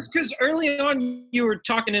 well, Blair. Because early on you were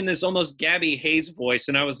talking in this almost Gabby Hayes voice,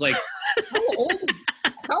 and I was like,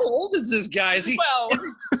 how old is this guy? Is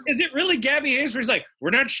it really Gabby Hayes where he's like, we're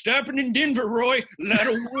not stopping in Denver, Roy. A lot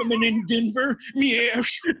of women in Denver. Yeah.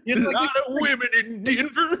 A lot of women in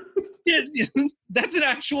Denver. That's an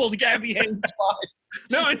actual Gabby Hayes spot.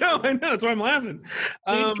 No, I know. That's why I'm laughing.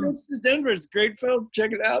 Trips to Denver. It's a great film.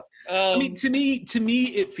 Check it out. I mean, to me,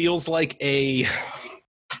 it feels like a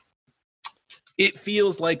late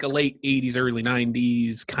 80s, early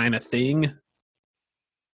 90s kind of thing.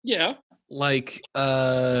 Yeah. Like,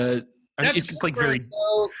 it's just like very.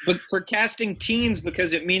 But for casting teens,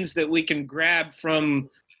 because it means that we can grab from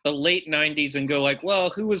the late 90s and go like, well,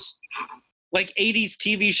 who was like 80s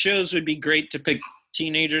TV shows would be great to pick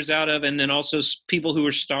teenagers out of, and then also people who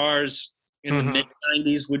were stars in the mid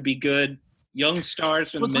 90s would be good. Young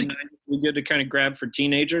stars from the mid 90s would be good to kind of grab for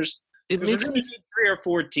teenagers. It makes me 3 or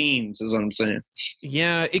 4 teens, is what I'm saying.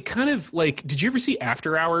 Yeah, it kind of like. Did you ever see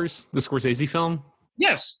After Hours, the Scorsese film?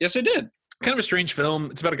 Yes, I did. Kind of a strange film.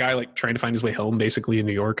 It's about a guy like trying to find his way home, basically in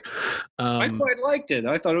New York. I quite liked it.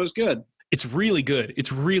 I thought it was good. It's really good.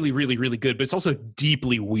 It's really, really, really good, but it's also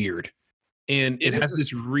deeply weird, and it has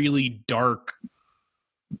this really dark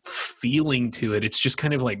feeling to it. It's just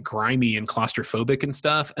kind of like grimy and claustrophobic and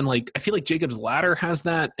stuff. And like, I feel like Jacob's Ladder has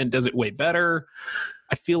that and does it way better.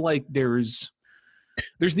 I feel like there's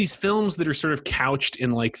these films that are sort of couched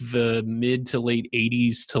in like the mid to late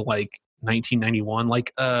 80s to like 1991,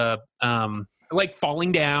 like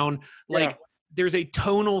Falling Down. Like there's a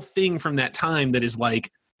tonal thing from that time that is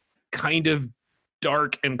like kind of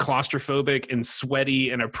dark and claustrophobic and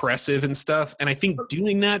sweaty and oppressive and stuff. And I think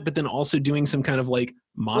doing that, but then also doing some kind of like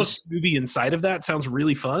monster movie inside of that sounds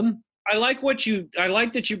really fun. I like that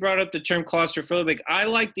you brought up the term claustrophobic. I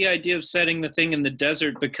like the idea of setting the thing in the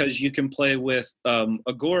desert because you can play with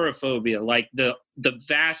agoraphobia, like the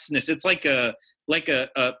vastness. It's like a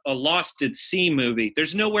Lost at Sea movie.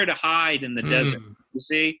 There's nowhere to hide in the desert, you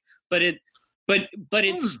see? But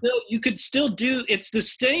it's still, you could still do, it's the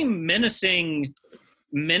same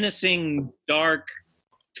menacing dark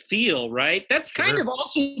feel, right? That's kind of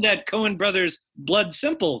also that Coen Brothers Blood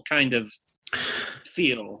Simple kind of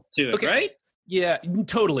feel to it, right? Yeah,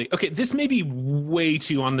 totally. Okay, this may be way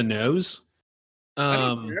too on the nose.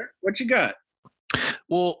 What you got?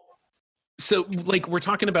 Well, so like we're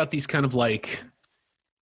talking about these kind of like,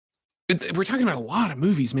 we're talking about a lot of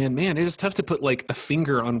movies, man. It is tough to put like a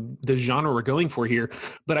finger on the genre we're going for here.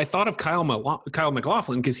 But I thought of Kyle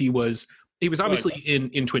MacLachlan because he was obviously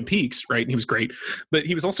in Twin Peaks, right? And he was great, but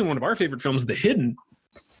he was also in one of our favorite films, The Hidden.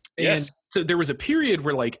 And so there was a period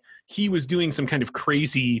where like he was doing some kind of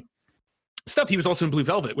crazy stuff. He was also in Blue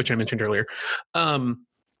Velvet, which I mentioned earlier. And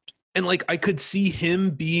like I could see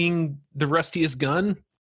him being the rustiest gun,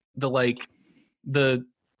 the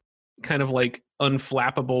kind of like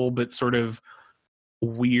unflappable but sort of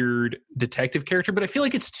weird detective character. But I feel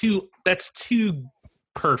like that's too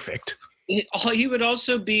perfect. He would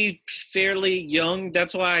also be fairly young.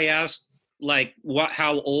 That's why I asked like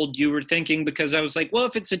how old you were thinking, because I was like, well,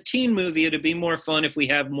 if it's a teen movie, it'd be more fun if we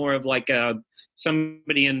have more of like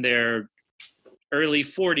somebody in their early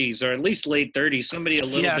 40s or at least late 30s, somebody a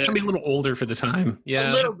little bit, somebody a little older for the time.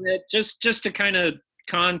 Yeah, a little bit, just to kind of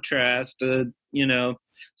contrast,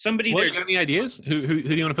 somebody. Well, you got any ideas? Who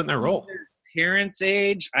do you want to put in that role? Parents'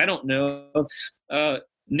 age? I don't know.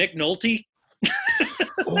 Nick Nolte.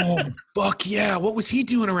 Oh, fuck yeah. What was he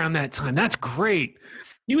doing around that time? That's great.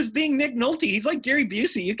 He was being Nick Nolte. He's like Gary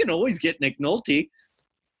Busey. You can always get Nick Nolte.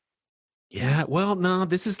 Yeah, well, no,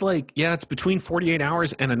 this is like, it's between 48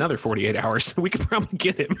 hours and another 48 hours. So we could probably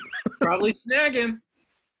get him. Probably snag him.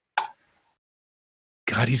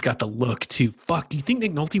 God, he's got the look too. Fuck, do you think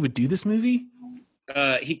Nick Nolte would do this movie?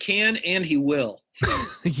 He can and he will.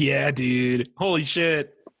 Yeah, dude. Holy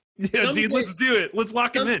shit. Yeah, dude, let's do it. Let's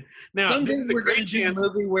lock him in. Now, this is a great chance. A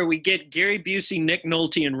movie where we get Gary Busey, Nick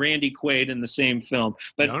Nolte, and Randy Quaid in the same film.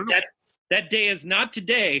 But that day is not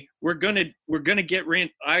today. We're gonna get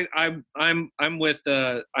Randy. I'm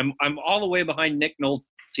all the way behind Nick Nolte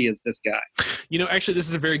as this guy. Actually, this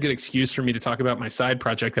is a very good excuse for me to talk about my side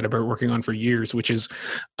project that I've been working on for years, which is,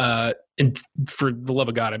 and for the love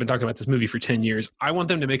of God, I've been talking about this movie for 10 years. I want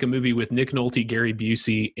them to make a movie with Nick Nolte, Gary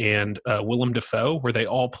Busey, and Willem Dafoe, where they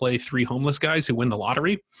all play three homeless guys who win the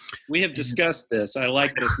lottery. We have discussed this. I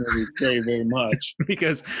like this movie very, very much.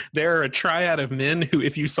 Because they're a triad of men who,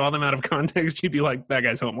 if you saw them out of context, you'd be like, that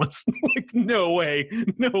guy's homeless. Like, no way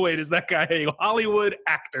does that guy a Hollywood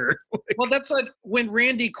actor. Well, that's like when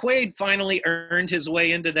Randy Quaid finally earned his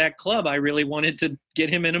way into that club. I really wanted to get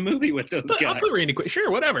him in a movie with those guys. I'll put Randy Quaid.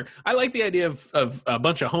 Sure, whatever. I like the idea of a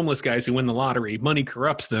bunch of homeless guys who win the lottery. Money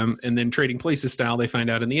corrupts them, and then Trading Places style, they find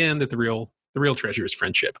out in the end that the real treasure is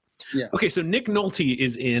friendship. Yeah. Okay, so Nick Nolte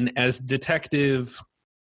is in as detective.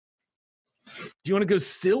 Do you want to go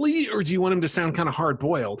silly, or do you want him to sound kind of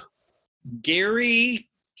hard-boiled? Gary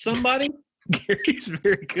somebody? Gary's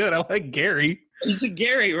very good. I like Gary. He's a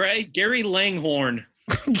Gary, right? Gary Langhorn.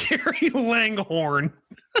 Gary Langhorn.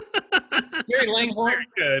 Gary Langhorn. Very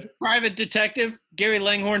good. Private detective. Gary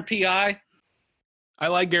Langhorn, PI. I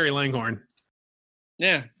like Gary Langhorn.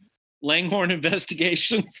 Yeah. Langhorn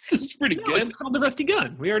Investigations. It's pretty good. It's called The Rusty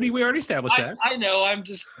Gun. We already established that. I know. I'm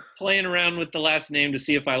just playing around with the last name to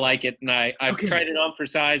see if I like it. And I've tried it on for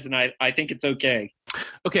size, and I think it's okay.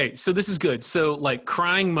 Okay, so this is good. So, like,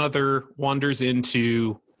 crying mother wanders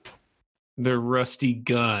into the Rusty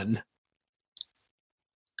Gun.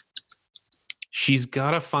 She's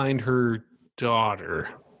got to find her daughter.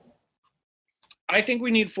 I think we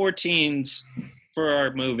need 14s for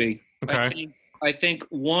our movie. Okay. I think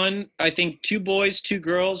two boys, two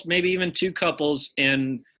girls, maybe even two couples,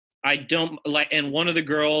 and one of the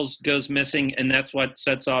girls goes missing, and that's what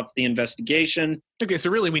sets off the investigation. Okay, so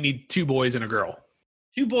really we need two boys and a girl.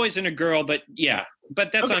 Two boys and a girl, but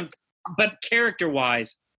that's okay. But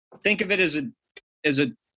character-wise, think of it as a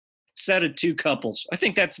set of 2 couples. I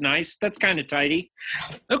think that's nice. That's kind of tidy.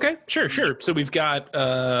 Okay, sure. So we've got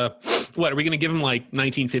what are we going to give them, like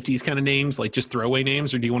 1950s kind of names, like just throwaway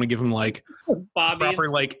names, or do you want to give them like Bobby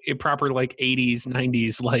proper like 80s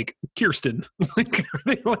 90s like Kirsten? Like, are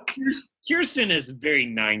they like Kirsten is very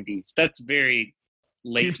 90s. That's very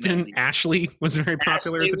late. Kirsten 90s. Ashley was very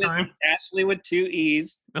popular at the time. Ashley with 2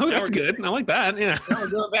 E's. Oh, that's good. I like that. Yeah. We're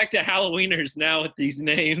going back to Halloweeners now with these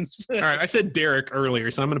names. All right. I said Derek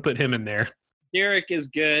earlier, so I'm going to put him in there. Derek is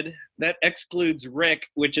good. That excludes Rick,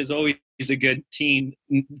 which is always a good teen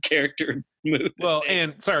character move. Well,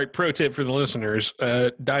 and sorry, pro tip for the listeners,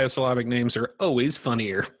 diasyllabic names are always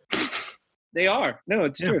funnier. They are. No,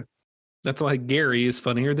 it's true. That's why Gary is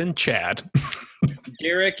funnier than Chad.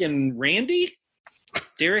 Derek and Randy?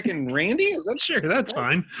 Derek and Randy? Is that Sure, that's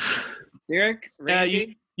fine. Derek,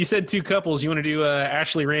 Randy? You said 2 couples. You want to do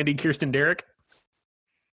Ashley, Randy, Kirsten, Derek?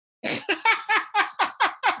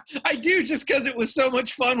 I do, just because it was so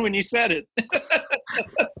much fun when you said it.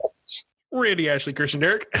 Randy, Ashley, Kirsten,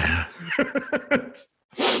 Derek.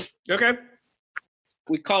 Okay.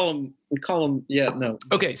 We call them. Yeah, no.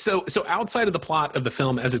 Okay, so outside of the plot of the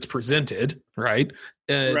film as it's presented, right?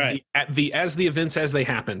 Right. As the events as they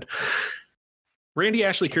happened, Randy,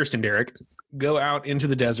 Ashley, Kirsten, Derek go out into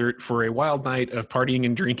the desert for a wild night of partying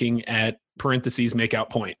and drinking at parentheses makeout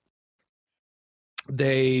point.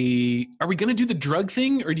 Are we going to do the drug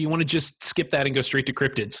thing, or do you want to just skip that and go straight to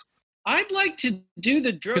cryptids? I'd like to do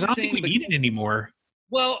the drug Because I don't thing. think we need it anymore.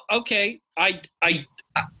 Well, okay.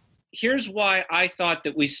 Here's why I thought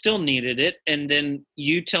that we still needed it, and then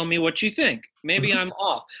you tell me what you think. Maybe I'm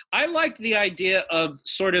off. I like the idea of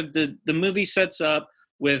sort of the movie sets up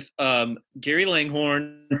with Gary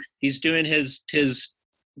Langhorn. He's doing his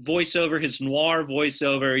voiceover, his noir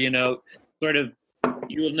voiceover, sort of,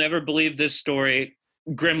 you'll never believe this story,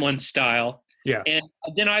 Gremlin style. Yeah. And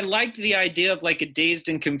then I liked the idea of like a Dazed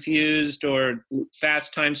and Confused or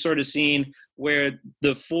Fast Time sort of scene where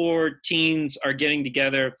the 4 teens are getting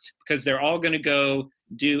together because they're all going to go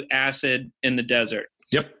do acid in the desert.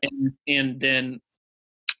 Yep. And then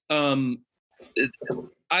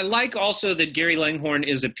I like also that Gary Langhorn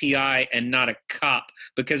is a PI and not a cop,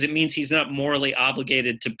 because it means he's not morally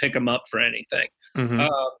obligated to pick them up for anything. Mm-hmm.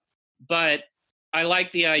 But I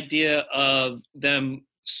like the idea of them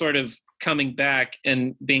sort of coming back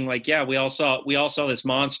and being like, yeah, we all saw this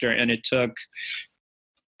monster, and it took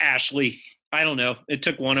Ashley. I don't know. It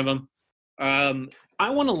took one of them. I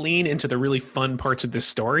want to lean into the really fun parts of this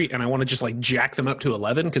story, and I want to just like jack them up to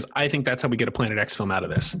 11, because I think that's how we get a Planet X film out of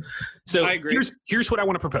this. So I agree. Here's what I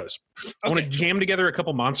want to propose. I want to jam together a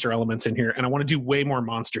couple monster elements in here, and I want to do way more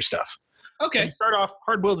monster stuff. Okay. So we start off,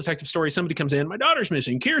 hard-boiled detective story. Somebody comes in. My daughter's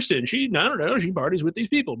missing. Kirsten. I don't know. She parties with these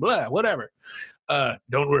people. Blah, whatever.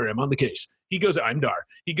 Don't worry. I'm on the case. I'm Dar.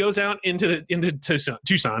 He goes out into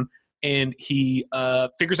Tucson, and he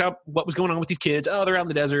figures out what was going on with these kids. Oh, they're out in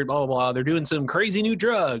the desert, blah, blah, blah. They're doing some crazy new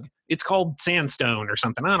drug. It's called sandstone or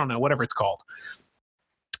something. I don't know, whatever it's called.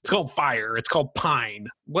 It's called fire. It's called pine.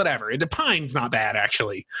 Whatever. The pine's not bad,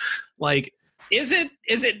 actually. Like, Is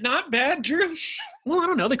it not bad, Drew? well, I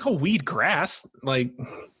don't know. They call weed grass. Like,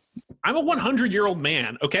 I'm a 100-year-old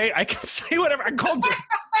man, okay? I can say whatever.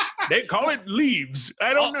 They call it leaves.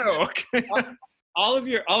 I don't know, okay? All of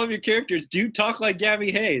your characters do talk like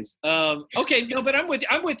Gabby Hayes. Okay, no, but I'm with you.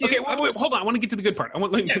 Okay, wait, hold on. I want to get to the good part.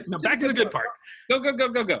 Back to the good part.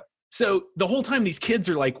 Go. So the whole time these kids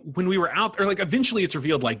are like, when we were out, or like eventually it's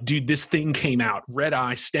revealed, like, dude, this thing came out, red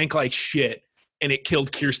eye, stank like shit, and it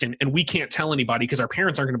killed Kirsten, and we can't tell anybody because our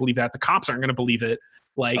parents aren't going to believe that. The cops aren't going to believe it.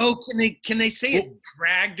 Like, oh, can they say it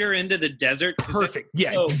dragged her into the desert? Perfect.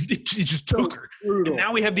 Yeah, it just took her. Brutal. And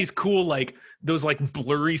now we have these cool, like, those like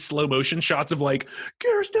blurry slow motion shots of like,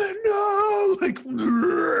 Kirsten, no, like,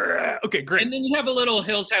 okay, great. And then you have a little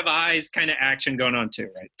Hills Have Eyes kind of action going on too,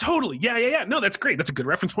 right? Totally. Yeah. No, that's great. That's a good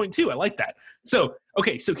reference point too. I like that. So,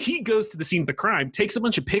 okay, so he goes to the scene of the crime, takes a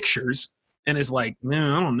bunch of pictures, and is like,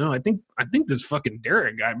 man, I don't know. I think this fucking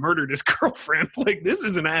Derek guy murdered his girlfriend. Like, this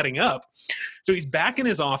isn't adding up. So he's back in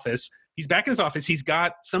his office. He's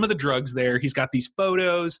got some of the drugs there. He's got these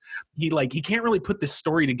photos. He can't really put this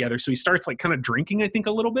story together. So he starts like kind of drinking, I think,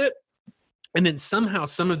 a little bit. And then somehow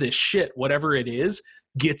some of this shit, whatever it is,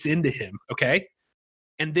 gets into him. Okay.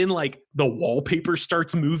 And then like the wallpaper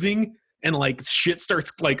starts moving. And like shit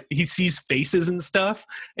starts, like he sees faces and stuff.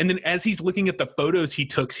 And then as he's looking at the photos he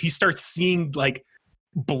took, he starts seeing like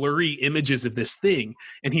blurry images of this thing.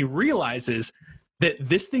 And he realizes that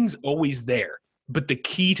this thing's always there. But the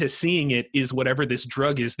key to seeing it is whatever this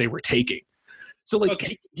drug is they were taking. So like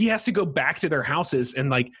Okay. he has to go back to their houses and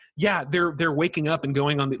like, yeah, they're waking up and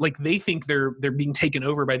going on like they think they're being taken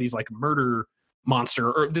over by these like murder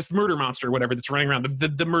monster or this murder monster or whatever that's running around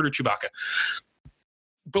the murder Chewbacca.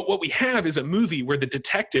 But what we have is a movie where the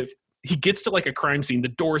detective, he gets to like a crime scene, the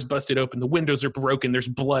door's busted open, the windows are broken, there's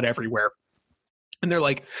blood everywhere. And they're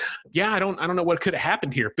like, yeah, I don't know what could have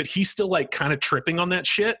happened here, but he's still like kind of tripping on that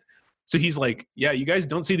shit. So he's like, yeah, you guys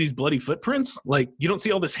don't see these bloody footprints? Like, you don't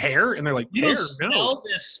see all this hair? And they're like, You hair, don't smell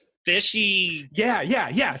this fishy.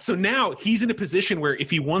 Yeah. So now he's in a position where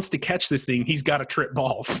if he wants to catch this thing, he's got to trip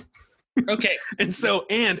balls. Okay. And so,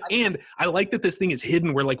 and I like that this thing is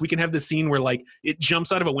hidden where like we can have this scene where like it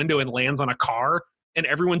jumps out of a window and lands on a car and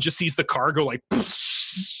everyone just sees the car go like,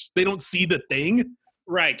 they don't see the thing.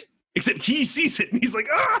 Right. Except he sees it and he's like,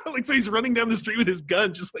 ah, like, so he's running down the street with his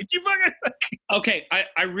gun, just like, you fucking. Okay.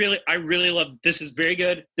 I really love, this is very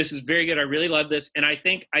good. This is very good. I really love this. And I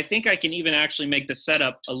think I can even actually make the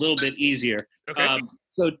setup a little bit easier. Okay.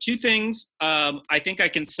 So two things I think I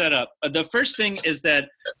can set up. The first thing is that,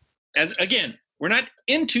 as again, we're not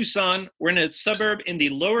in Tucson. We're in a suburb in the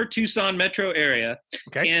lower Tucson metro area.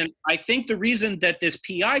 Okay. And I think the reason that this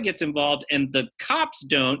PI gets involved and the cops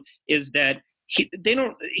don't is that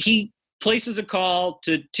he places a call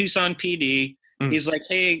to Tucson PD. He's like,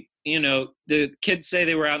 hey, the kids say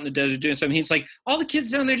they were out in the desert doing something. He's like, all the kids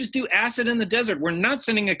down there just do acid in the desert. We're not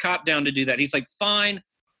sending a cop down to do that. He's like, fine,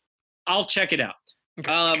 I'll check it out.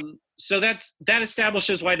 Okay. So that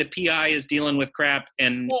establishes why the PI is dealing with crap.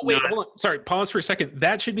 And well, wait, hold on. Sorry, pause for a second.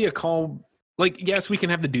 That should be a call. Like, yes, we can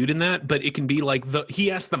have the dude in that, but it can be like he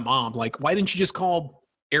asked the mom, like, why didn't you just call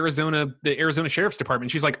the Arizona Sheriff's Department?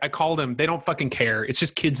 She's like, I called them. They don't fucking care. It's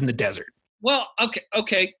just kids in the desert. Well,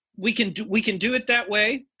 okay. We can do it that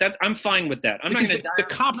way. That I'm fine with that. I'm not going to. The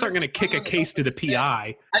cops aren't going to kick a case to the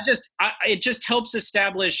PI. It just helps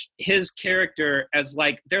establish his character as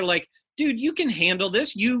like they're like, dude, you can handle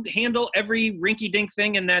this. You handle every rinky-dink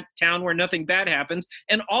thing in that town where nothing bad happens,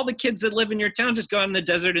 and all the kids that live in your town just go out in the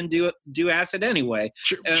desert and do acid anyway.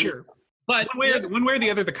 Sure. But one way or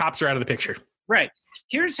the other, the cops are out of the picture. Right.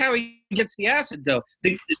 Here's how he gets the acid, though.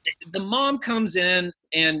 The mom comes in,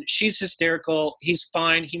 and she's hysterical. He's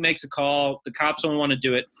fine. He makes a call. The cops don't want to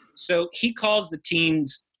do it. So he calls the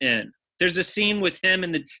teens in. There's a scene with him,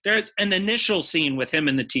 there's an initial scene with him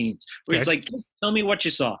and the teens where he's like, tell me what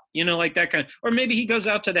you saw. Like that kind of, or maybe he goes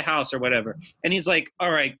out to the house or whatever. And he's like,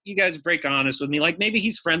 all right, you guys break honest with me. Like maybe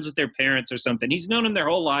he's friends with their parents or something. He's known them their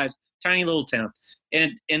whole lives, tiny little town.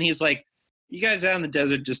 And he's like, you guys out in the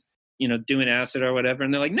desert just, doing acid or whatever.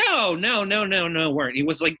 And they're like, no, weren't. He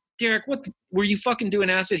was like, Derek, what were you fucking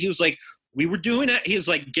doing acid? He was like, we were doing it. He was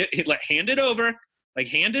like, hand it over.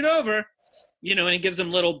 And he gives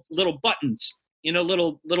them little buttons,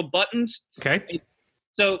 little buttons. Okay.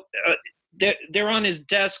 So they're on his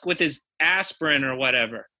desk with his aspirin or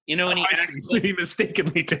whatever, and he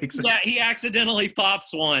mistakenly takes it. Yeah, he accidentally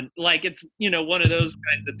pops one. Like it's, one of those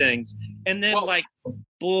kinds of things. And then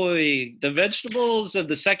boy, the vegetables of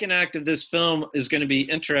the second act of this film is going to be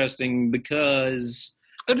interesting because.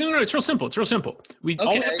 Oh, no, it's real simple.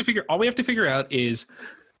 All we have to figure out is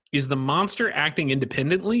the monster acting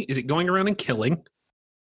independently? Is it going around and killing?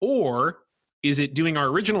 Or is it doing our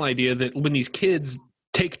original idea that when these kids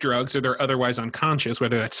take drugs or they're otherwise unconscious,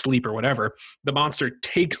 whether that's sleep or whatever, the monster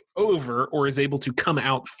takes over or is able to come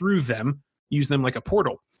out through them, use them like a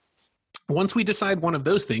portal? Once we decide one of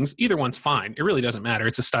those things, either one's fine. It really doesn't matter.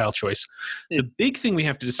 It's a style choice. The big thing we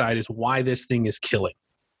have to decide is why this thing is killing.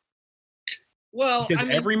 Well, because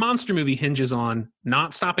every monster movie hinges on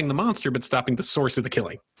not stopping the monster, but stopping the source of the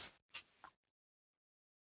killing.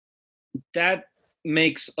 That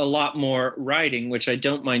makes a lot more writing, which I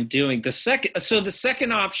don't mind doing. The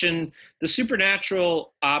second option, the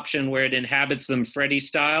supernatural option where it inhabits them Freddy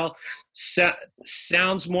style,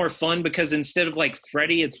 sounds more fun because instead of like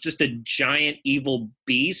Freddy, it's just a giant evil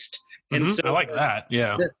beast. And so I like that.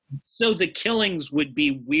 Yeah. So the killings would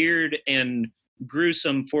be weird and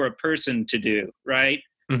gruesome for a person to do, right?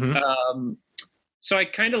 So I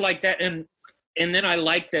kind of like that, and then I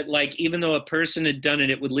like that, like, even though a person had done it,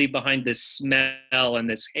 it would leave behind this smell and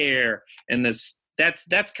this hair and this.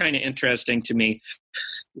 That's kind of interesting to me.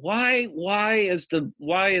 Why is the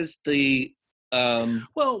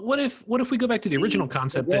well, what if we go back to the original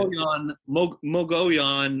concept? Mogollon,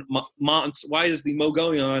 why is the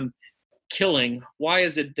Mogollon killing? Why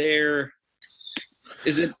is it there?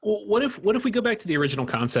 Is it? Well, what if we go back to the original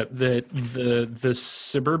concept that the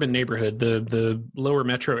suburban neighborhood, the lower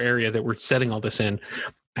metro area that we're setting all this in,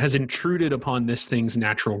 has intruded upon this thing's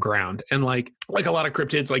natural ground, and like a lot of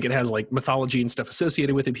cryptids, like it has like mythology and stuff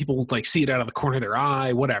associated with it. People like see it out of the corner of their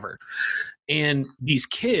eye, whatever. And these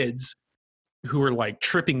kids who are like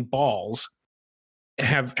tripping balls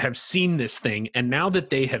have seen this thing, and now that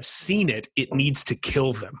they have seen it, it needs to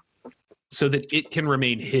kill them so that it can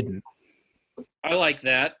remain hidden. I like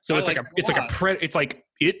that. So it's like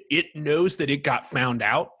it knows that it got found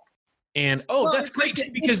out, and that's great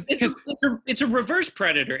because it's a reverse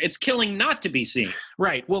predator. It's killing not to be seen.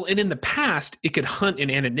 Right. Well, and in the past, it could hunt in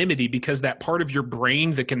anonymity because that part of your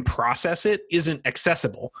brain that can process it isn't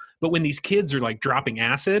accessible. But when these kids are like dropping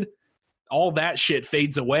acid, all that shit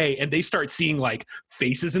fades away, and they start seeing like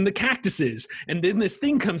faces in the cactuses. And then this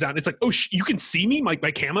thing comes out, and it's like, oh, you can see me? My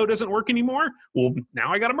camo doesn't work anymore? Well,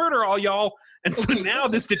 now I got to murder all y'all. And so now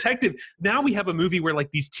this detective, now we have a movie where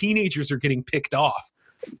like these teenagers are getting picked off.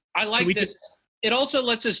 I like this. It also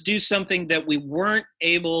lets us do something that we weren't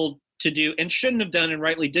able to do and shouldn't have done and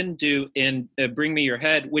rightly didn't do in Bring Me Your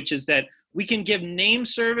Head, which is that we can give name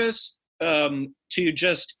service to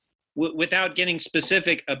just without getting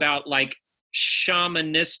specific about like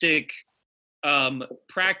shamanistic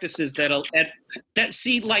practices that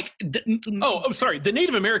see like sorry, the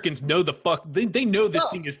Native Americans know they know this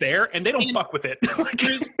thing is there, and they don't fuck with it.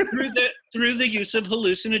 through the use of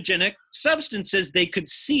hallucinogenic substances, they could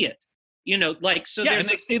see it, like, so and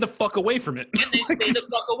they stay the fuck away from it. And they stay the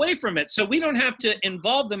fuck away from it, so we don't have to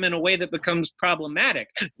involve them in a way that becomes problematic.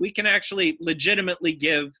 We can actually legitimately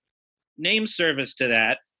give name service to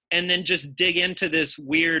that, and then just dig into this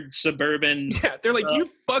weird suburban. Yeah, they're like, you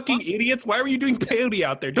fucking idiots! Why were you doing peyote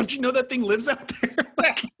out there? Don't you know that thing lives out there?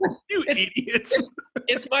 Like, you idiots!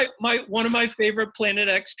 It's one of my favorite Planet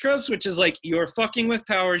X tropes, which is like, you're fucking with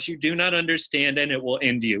powers you do not understand, and it will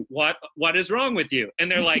end you. What is wrong with you?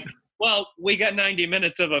 And they're like, well, we got 90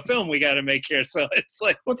 minutes of a film we got to make here, so it's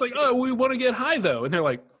like, oh, we want to get high though, and they're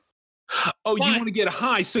like, oh, fine. You want to get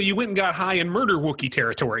high, so you went and got high in murder Wookiee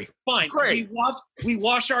territory. Fine. Great. We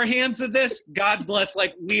wash our hands of this. God bless.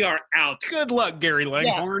 Like, we are out. Good luck, Gary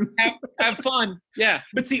Langhorn. Yeah, have fun. Yeah.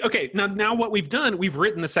 But see, okay, now what we've done, we've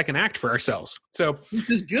written the second act for ourselves. So this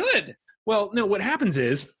is good. Well, no, what happens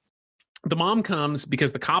is the mom comes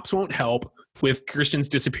because the cops won't help with Kirsten's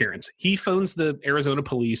disappearance. He phones the Arizona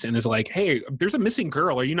police and is like, hey, there's a missing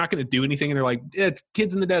girl. Are you not going to do anything? And they're like, it's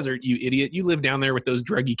kids in the desert, you idiot. You live down there with those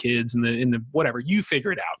druggy kids in the whatever. You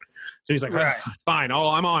figure it out. So he's like, right. Fine,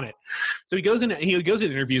 I'm on it. So he goes in and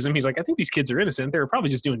interviews them. He's like, I think these kids are innocent. They were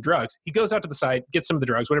probably just doing drugs. He goes out to the site, gets some of the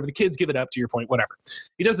drugs, whatever. The kids give it up, to your point, whatever.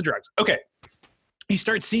 He does the drugs. Okay. He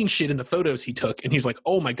starts seeing shit in the photos he took, and he's like,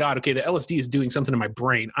 oh my God, okay, the LSD is doing something to my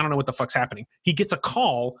brain. I don't know what the fuck's happening. He gets a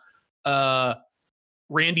call,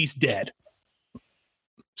 Randy's dead.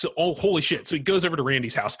 So, oh, holy shit. So he goes over to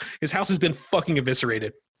Randy's house. His house has been fucking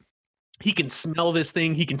eviscerated. He can smell this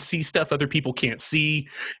thing. He can see stuff other people can't see.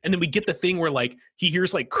 And then we get the thing where like he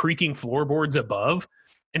hears like creaking floorboards above,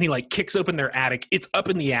 and he like kicks open their attic. It's up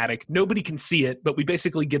in the attic. Nobody can see it, but we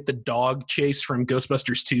basically get the dog chase from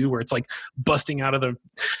Ghostbusters 2 where it's like busting out of the,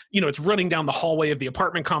 it's running down the hallway of the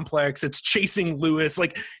apartment complex. It's chasing Lewis.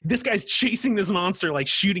 Like this guy's chasing this monster, like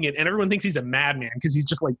shooting it. And everyone thinks he's a madman because he's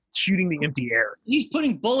just like shooting the empty air. He's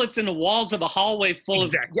putting bullets in the walls of a hallway full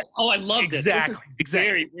of. Yeah, oh, I love this. Exactly.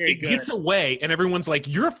 Very, very good. It gets away and everyone's like,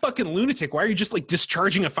 you're a fucking lunatic. Why are you just like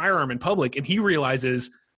discharging a firearm in public? And he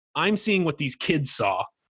realizes, I'm seeing what these kids saw.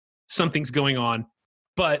 Something's going on,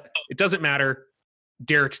 but it doesn't matter.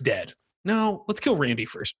 Derek's dead. No, let's kill Randy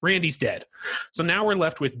first. Randy's dead. So now we're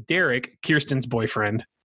left with Derek, Kirsten's boyfriend,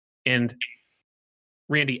 and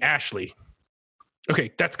Randy Ashley.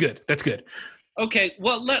 Okay, that's good. That's good. Okay,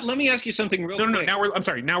 well, let me ask you something real quick. No.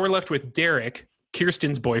 Now we're left with Derek,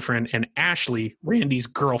 Kirsten's boyfriend, and Ashley, Randy's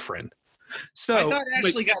girlfriend. So I thought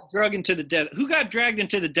Ashley got dragged into the desert. Who got dragged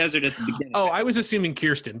into the desert at the beginning? Oh, I was assuming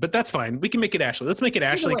Kirsten, but that's fine. We can make it Ashley. Let's make it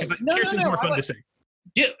Ashley because Kirsten's more fun to say.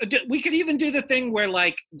 We could even do the thing where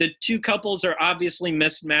like the two couples are obviously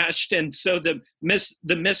mismatched, and so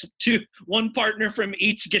one partner from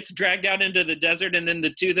each gets dragged out into the desert, and then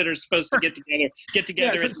the two that are supposed to get together.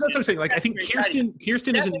 Yeah, so that's what I'm saying. Like I think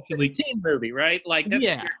Kirsten is initially a teen movie, right? Like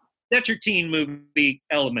that's your teen movie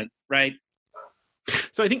element, right?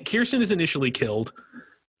 So I think Kirsten is initially killed.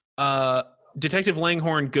 Detective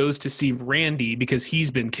Langhorn goes to see Randy because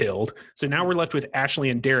he's been killed. So now we're left with Ashley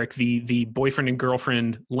and Derek, the boyfriend and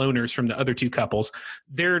girlfriend loners from the other two couples.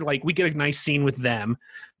 They're like, we get a nice scene with them,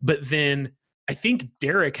 but then I think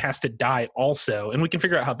Derek has to die also, and we can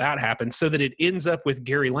figure out how that happens so that it ends up with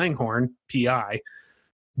Gary Langhorn, PI,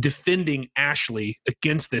 defending Ashley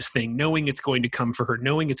against this thing, knowing it's going to come for her,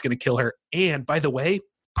 knowing it's going to kill her, and by the way,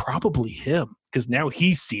 probably him because now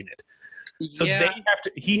he's seen it. So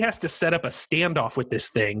he has to set up a standoff with this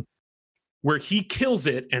thing where he kills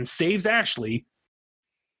it and saves Ashley,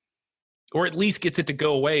 or at least gets it to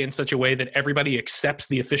go away in such a way that everybody accepts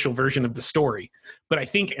the official version of the story. But I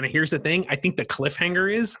think, and here's the thing, I think the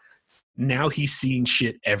cliffhanger is now he's seeing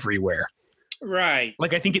shit everywhere. Right.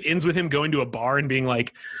 Like, I think it ends with him going to a bar and being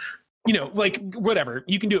like, you know, like, whatever.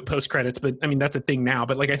 You can do it post credits, but I mean, that's a thing now.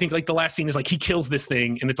 But like, I think like the last scene is like he kills this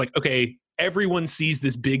thing and it's like, okay, everyone sees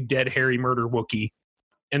this big dead hairy murder Wookiee.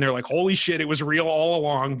 And they're like, holy shit, it was real all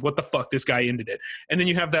along. What the fuck? This guy ended it. And then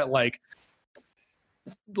you have that like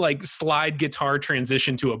slide guitar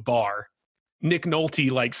transition to a bar. Nick Nolte,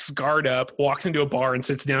 like scarred up, walks into a bar and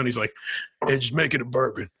sits down. He's like, hey, just make it a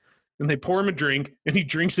bourbon. And they pour him a drink and he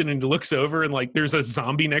drinks it and he looks over and like there's a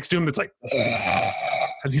zombie next to him that's like,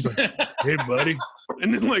 and he's like, hey buddy.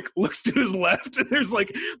 And then like looks to his left and there's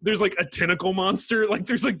like a tentacle monster. Like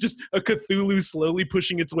there's like just a Cthulhu slowly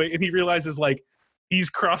pushing its way. And he realizes like he's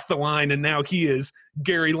crossed the line and now he is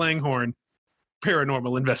Gary Langhorn,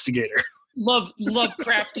 paranormal investigator.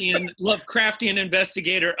 Lovecraftian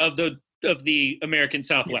investigator of the American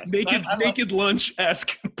Southwest. Naked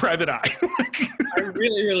Lunch-esque Private Eye. I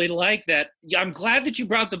really, really like that. Yeah, I'm glad that you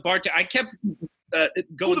brought the bar to. I kept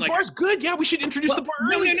going. The bar's good. Yeah, we should introduce the bar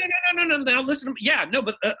early. No. Now listen. Yeah, no,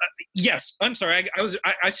 but yes. I'm sorry.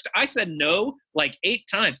 I said no like 8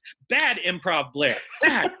 times. Bad improv, Blair.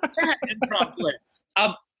 Bad improv, Blair.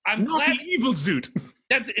 I'm naughty glad, evil Zoot.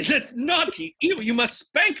 That's naughty evil. You must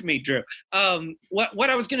spank me, Drew. What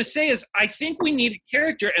I was going to say is I think we need a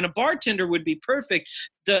character, and a bartender would be perfect.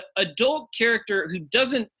 The adult character who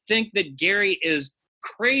doesn't think that Gary is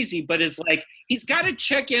crazy, but is like, he's got to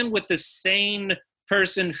check in with the sane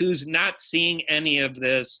person who's not seeing any of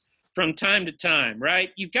this from time to time, right?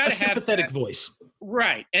 You've got to have a sympathetic voice.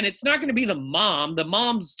 Right. And it's not going to be the mom. The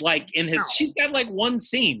mom's like she's got like one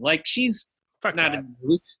scene. Like she's not in the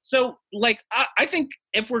movie. So like I think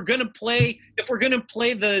if we're gonna play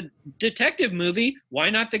the detective movie,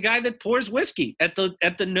 why not the guy that pours whiskey at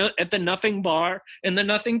the Nothing Bar in the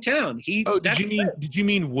Nothing Town? Did you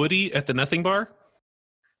mean Woody at the Nothing Bar?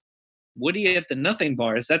 Woody at the Nothing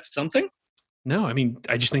Bar, is that something? No, I mean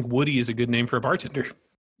I just think Woody is a good name for a bartender.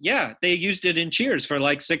 Yeah, they used it in Cheers for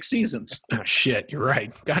like 6 seasons. Oh shit, you're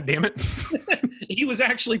right. God damn it. He was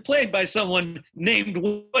actually played by someone named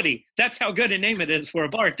Woody. That's how good a name it is for a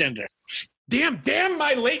bartender. Damn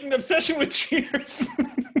my latent obsession with Cheers.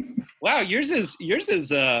 Wow, yours is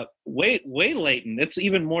way latent. It's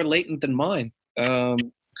even more latent than mine. Not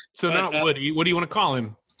Woody. What do you want to call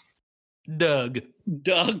him? Doug.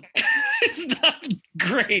 It's not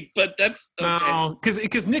great, but that's okay. No,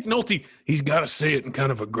 because Nick Nolte, he's got to say it in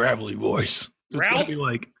kind of a gravelly voice. So Ralph? Be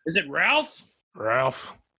like, is it Ralph?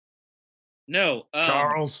 Ralph. No.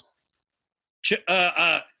 Charles.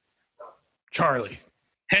 Charlie.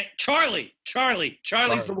 Charlie.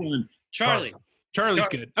 Charlie's the one. Charlie's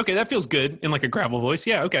good. Okay, that feels good in like a gravel voice.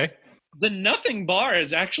 Yeah, okay. The Nothing Bar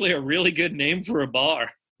is actually a really good name for a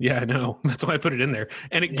bar. Yeah, I know. That's why I put it in there.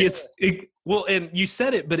 And it gets well, and you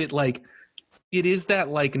said it, but it is that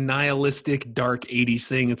like nihilistic dark 80s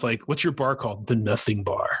thing. It's like, what's your bar called? The Nothing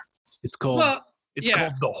Bar. It's called called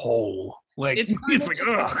The Hole. Like it's like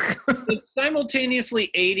ugh. It's simultaneously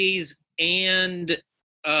 80s and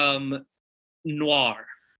noir.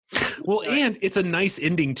 Well, and it's a nice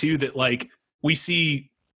ending too that like we see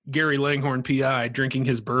Gary Langhorn PI drinking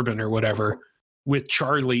his bourbon or whatever with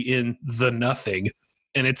Charlie in The Nothing.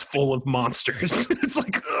 And it's full of monsters. It's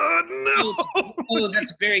like, oh no! Oh,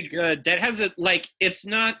 that's very good. That has it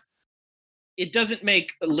doesn't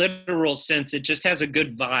make literal sense. It just has a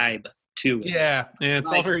good vibe to it. Yeah,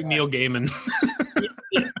 it's all very Neil Gaiman.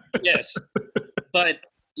 Yes, but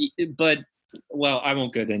well, I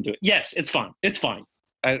won't get into it. Yes, it's fine. It's fine.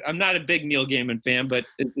 I'm not a big Neil Gaiman fan, but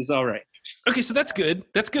it's all right. Okay, so that's good.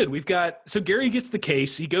 So Gary gets the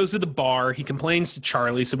case. He goes to the bar. He complains to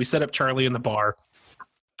Charlie. So we set up Charlie in the bar.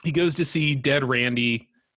 He goes to see Dead Randy.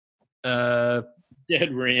 Dead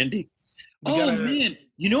Randy. Man,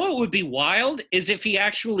 you know what would be wild is if he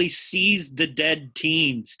actually sees the dead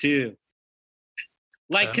teens too.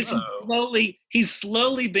 Like, because he's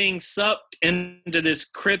slowly being sucked into this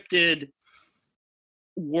cryptid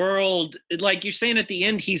world. Like you're saying at the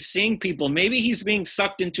end, he's seeing people. Maybe he's being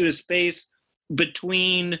sucked into a space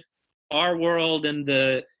between our world and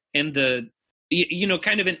the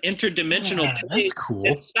kind of an interdimensional place. That's cool.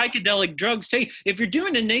 Psychedelic drugs take. If you're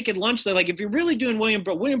doing a Naked Lunch, like if you're really doing William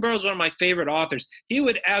Burroughs is one of my favorite authors. He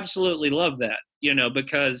would absolutely love that,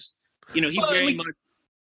 because, he very much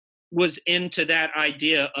was into that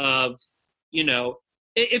idea of,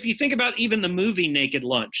 if you think about even the movie Naked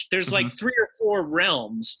Lunch, there's like 3 or 4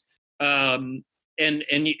 realms. And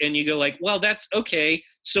you go like, well, that's okay.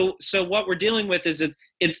 So what we're dealing with is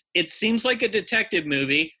it seems like a detective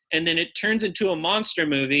movie. and then it turns into a monster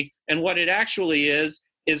movie. And what it actually is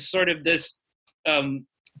sort of this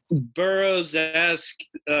Burroughs-esque,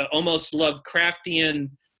 almost Lovecraftian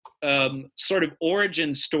sort of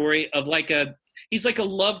origin story of he's like a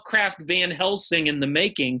Lovecraft Van Helsing in the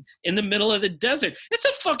making in the middle of the desert. It's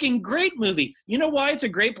a fucking great movie. You know why it's a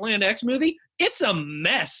great Plan X movie? It's a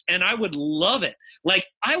mess, and I would love it. Like,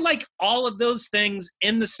 I like all of those things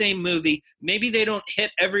in the same movie. Maybe they don't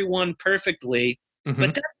hit everyone perfectly,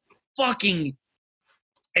 but that's fucking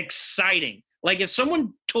exciting. Like, if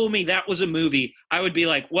someone told me that was a movie, I would be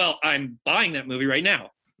like, well, I'm buying that movie right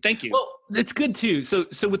now. Thank you. Well, that's good too. So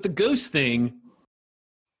with the ghost thing,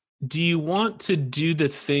 do you want to do the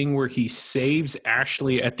thing where he saves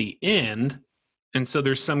Ashley at the end, and so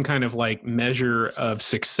there's some kind of like measure of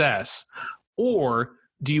success? Or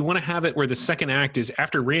do you want to have it where the second act is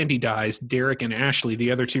after Randy dies, Derek and Ashley,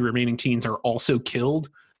 the other two remaining teens, are also killed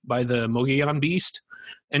by the Mogollon beast?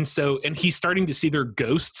 And he's starting to see their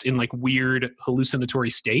ghosts in like weird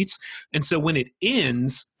hallucinatory states. And so when it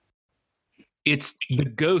ends, it's the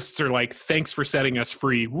ghosts are like, thanks for setting us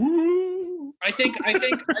free. Woo! I think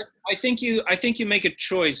you make a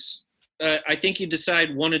choice. I think you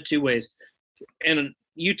decide one of two ways. And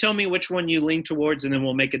you tell me which one you lean towards, and then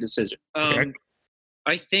we'll make a decision. Okay.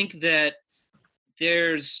 I think that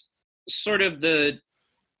there's sort of the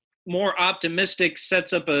more optimistic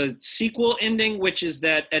sets up a sequel ending, which is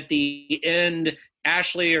that at the end,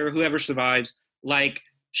 Ashley or whoever survives, like,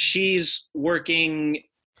 she's working,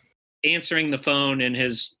 answering the phone in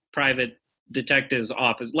his private detective's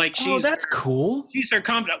office. Like, that's cool. She's her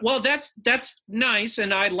confidant. Well, that's nice,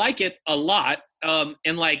 and I like it a lot.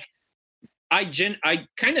 And like, I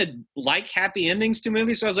kind of like happy endings to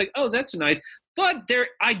movies, so I was like, oh, that's nice. But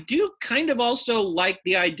I do kind of also like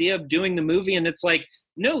the idea of doing the movie, and it's like,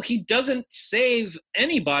 no, he doesn't save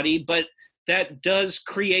anybody, but that does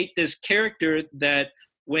create this character that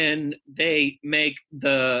when they make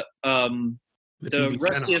the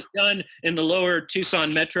Rustiest gun in the lower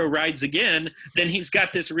Tucson Metro rides again, then he's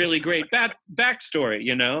got this really great backstory,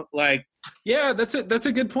 you know? Like, yeah, that's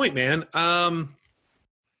a good point, man.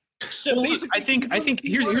 So basically, I think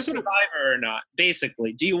here's a survivor or not.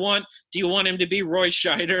 Basically, do you want him to be Roy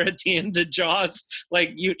Scheider at the end of Jaws?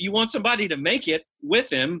 Like, you want somebody to make it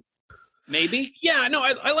with him, maybe? Yeah, no,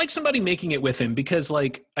 I like somebody making it with him because,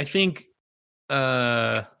 like, I think,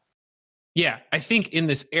 I think in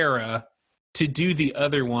this era to do the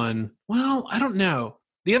other one. Well, I don't know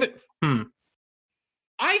the other.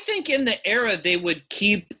 I think in the era they would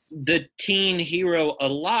keep the teen hero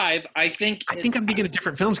alive. I think I'm thinking of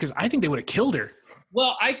different films because I think they would have killed her.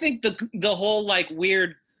 Well, I think the whole like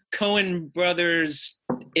weird Coen brothers,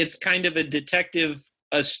 it's kind of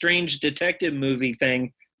a strange detective movie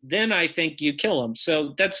thing. Then I think you kill him.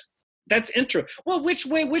 So that's intro. Well, which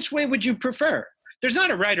way would you prefer? There's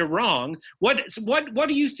not a right or wrong. What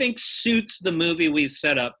do you think suits the movie we've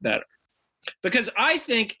set up better? Because I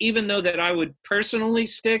think, even though that I would personally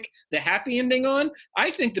stick the happy ending on, I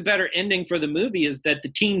think the better ending for the movie is that the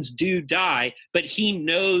teens do die, but he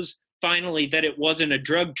knows finally that it wasn't a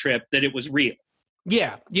drug trip, that it was real.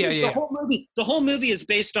 Yeah. The whole movie is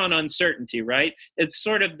based on uncertainty, right? It's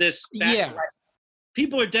sort of this.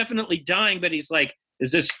 People are definitely dying, but he's like,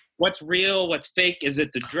 is this what's real? What's fake? Is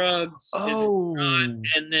it the drugs? Oh. Is it not?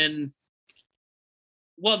 And then,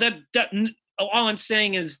 well, all I'm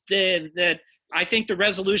saying is that I think the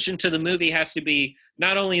resolution to the movie has to be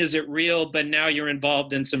not only is it real, but now you're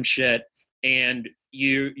involved in some shit, and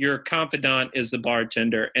your confidant is the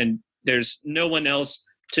bartender, and there's no one else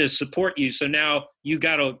to support you. So now you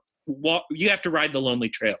have to ride the lonely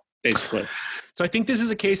trail, basically. So I think this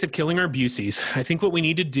is a case of killing our Buseys. I think what we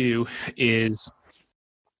need to do is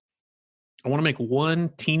I want to make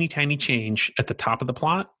one teeny tiny change at the top of the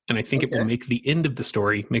plot, and I think it will make the end of the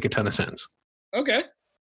story make a ton of sense. Okay.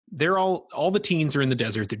 They're all the teens are in the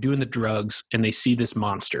desert. They're doing the drugs, and they see this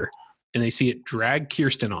monster, and they see it drag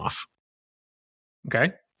Kirsten off.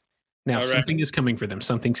 Okay? Now, something is coming for them.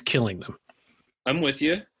 Something's killing them. I'm with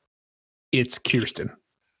you. It's Kirsten.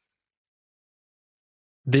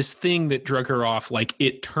 This thing that drug her off, like,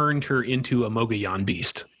 it turned her into a Mogollon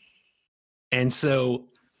beast. And so,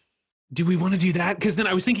 do we want to do that? Because then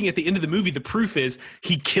I was thinking at the end of the movie, the proof is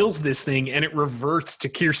he kills this thing, and it reverts to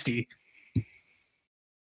Kirsten.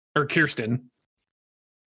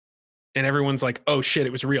 And everyone's like, oh shit,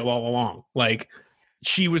 it was real all along. Like,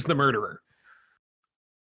 she was the murderer.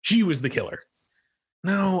 She was the killer.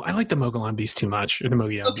 No, I like the Mogollon beast too much. Or the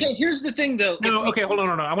Mogollon Okay, beast. here's the thing though. No, okay, hold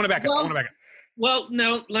on. I want to back up. Well,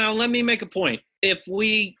 no, now let me make a point. If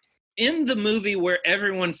we, in the movie where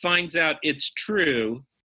everyone finds out it's true,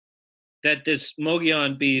 that this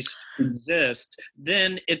Mogollon beast exists,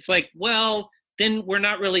 then it's like, well, then we're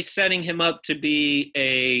not really setting him up to be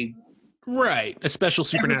a special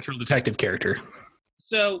supernatural detective character.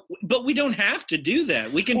 So, but we don't have to do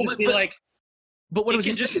that. We can just be like, but what it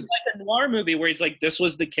can just be like a noir movie where he's like, this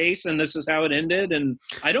was the case and this is how it ended, and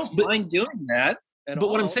I don't mind doing that. But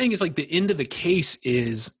what I'm saying is, like, the end of the case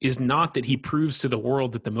is not that he proves to the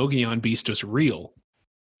world that the Mogollon beast is real.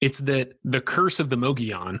 It's that the curse of the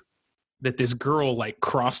Mogollon, that this girl like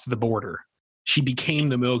crossed the border. She became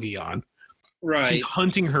the Mogollon. Right. She's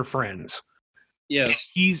hunting her friends. Yes.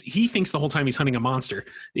 He thinks the whole time he's hunting a monster.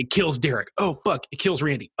 It kills Derek. Oh, fuck. It kills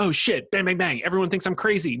Randy. Oh, shit. Bang, bang, bang. Everyone thinks I'm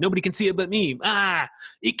crazy. Nobody can see it but me.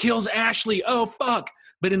 It kills Ashley. Oh, fuck.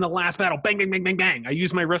 But in the last battle, bang, bang, bang, bang, bang. I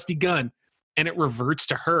use my rusty gun. And it reverts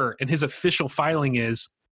to her. And his official filing is,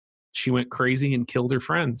 she went crazy and killed her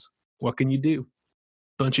friends. What can you do?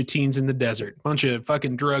 Bunch of teens in the desert. Bunch of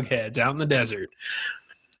fucking drug heads out in the desert.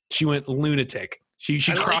 She went lunatic. She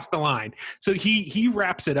crossed the line. So he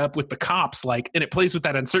wraps it up with the cops, like, and it plays with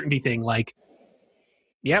that uncertainty thing, like,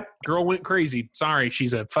 yep, girl went crazy. Sorry,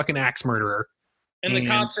 she's a fucking axe murderer. And the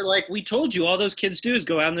cops are like, we told you all those kids do is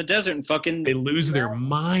go out in the desert and fucking... They lose their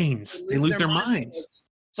minds. They lose their minds.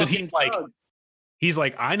 So he's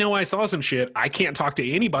like, I know I saw some shit. I can't talk to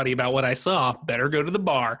anybody about what I saw. Better go to the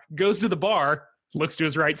bar. Goes to the bar, looks to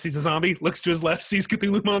his right, sees a zombie, looks to his left, sees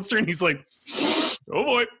Cthulhu monster, and he's like, oh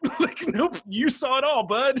boy. Like, nope, you saw it all,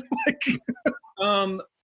 bud. Like,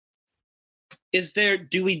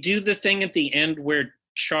 do we do the thing at the end where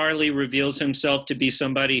Charlie reveals himself to be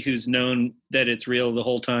somebody who's known that it's real the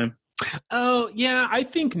whole time? Oh, yeah, I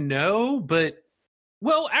think no, but...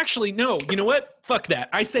 Well, actually, no. You know what? Fuck that.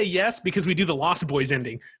 I say yes because we do the Lost Boys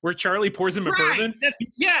ending where Charlie pours him a bourbon.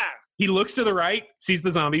 Yeah. He looks to the right, sees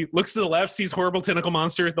the zombie. Looks to the left, sees horrible tentacle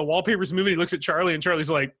monster. The wallpaper's moving. He looks at Charlie, and Charlie's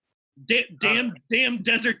like, "Damn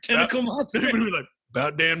desert tentacle monster." Like,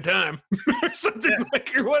 about damn time, or something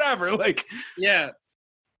or whatever. Like, yeah.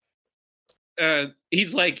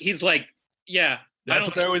 He's like, yeah. That's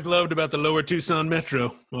what I always loved about the lower Tucson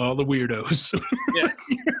Metro. All the weirdos. Yeah.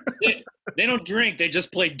 They don't drink. They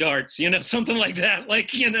just play darts, something like that. Like,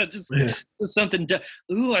 just something.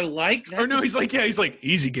 Ooh, I like that. Or no, he's like,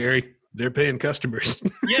 easy, Gary. They're paying customers.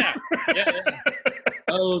 Yeah.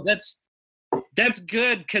 Oh, that's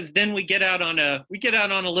good because then we get out on a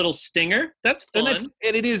little stinger. That's fun.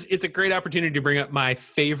 It's a great opportunity to bring up my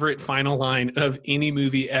favorite final line of any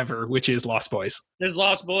movie ever, which is Lost Boys. There's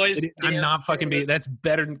Lost Boys. I'm not fucking being. That's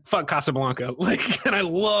better than fuck Casablanca. Like, and I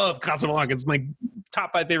love Casablanca. It's my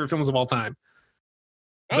top 5 favorite films of all time.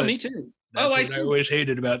 Oh, but me too. I always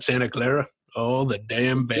hated about Santa Clara. Oh, the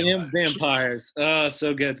damn vampires. Damn vampires. Oh,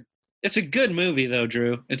 so good. It's a good movie though,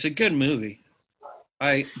 Drew. It's a good movie.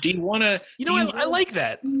 I like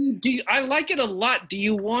that. I like it a lot. Do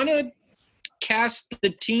you want to cast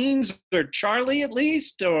the teens or Charlie at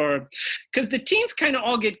least, or because the teens kind of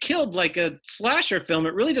all get killed like a slasher film?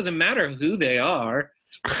 It really doesn't matter who they are.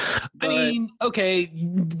 I mean, okay,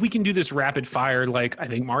 we can do this rapid fire. Like, I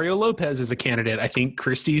think Mario Lopez is a candidate. I think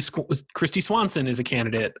Christy Swanson is a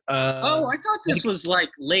candidate. I thought this was like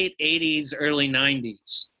late 80s, early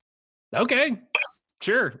 90s. Okay.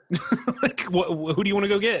 Sure. Like, who do you want to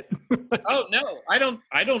go get? Oh no, I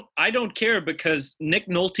don't care because Nick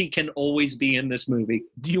Nolte can always be in this movie.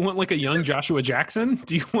 Do you want like a young Joshua Jackson?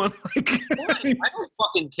 Do you want like? I don't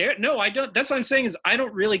fucking care. No, I don't. That's what I'm saying is I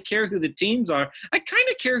don't really care who the teens are. I kind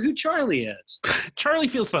of care who Charlie is. Charlie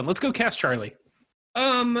feels fun. Let's go cast Charlie.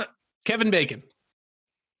 Kevin Bacon.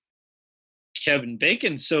 Kevin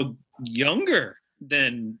Bacon, so younger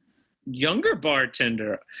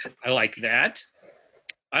bartender. I like that.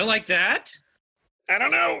 I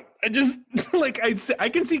don't know. I just like I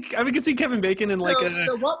can see Kevin Bacon in like a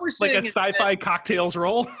sci-fi cocktails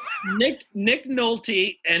role. Nick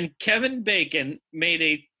Nolte and Kevin Bacon made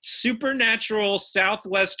a supernatural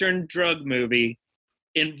southwestern drug movie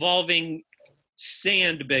involving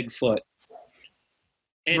sand Bigfoot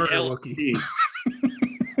and LSD.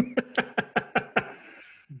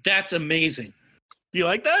 That's amazing. Do you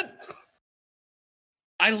like that?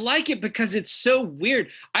 I like it because it's so weird.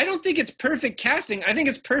 I don't think it's perfect casting. I think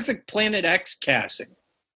it's perfect Planet X casting.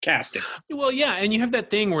 Well, yeah, and you have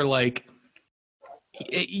that thing where like,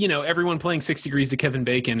 everyone playing 6 Degrees to Kevin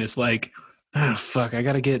Bacon is like, oh fuck, I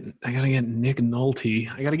gotta get Nick Nolte.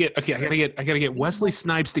 I gotta get Wesley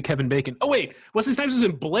Snipes to Kevin Bacon. Oh wait, Wesley Snipes was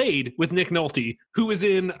in Blade with Nick Nolte, who was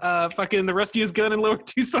in fucking The Rustiest Gun in Lower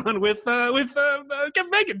Tucson with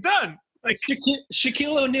Kevin Bacon. Done. Like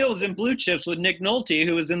Shaquille O'Neal was in Blue Chips with Nick Nolte,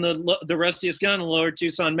 who was in the Rustiest Gun in the lower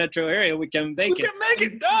Tucson metro area with Kevin Bacon.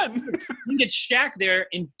 Done. You can get Shaq there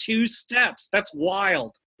in 2 steps. That's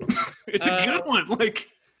wild. It's a good one. Like,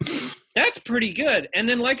 that's pretty good. And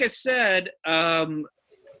then, like I said,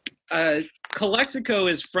 Calexico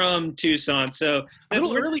is from Tucson, so a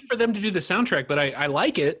little early for them to do the soundtrack, but I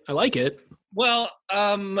like it. I like it. Well,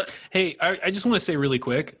 hey, I just want to say really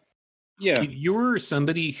quick. Yeah. You're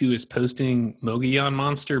somebody who is posting Mogollon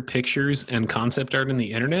Monster pictures and concept art on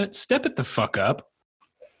the internet. Step it the fuck up.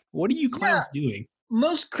 What are you clowns doing?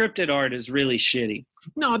 Most cryptid art is really shitty.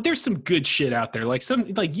 No, there's some good shit out there. Like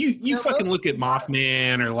you fucking look at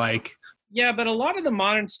Mothman or like. Yeah, but a lot of the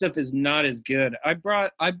modern stuff is not as good. I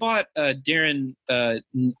bought Darren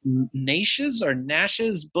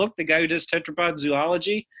Nash's book, the guy who does tetrapod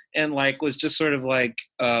zoology, and like was just sort of like,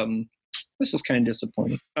 this is kind of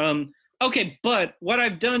disappointing. Okay, but what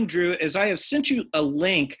I've done, Drew, is I have sent you a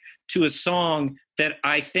link to a song that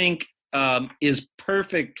I think is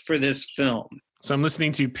perfect for this film. So I'm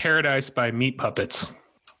listening to Paradise by Meat Puppets.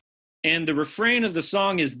 And the refrain of the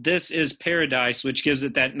song is "This is Paradise," which gives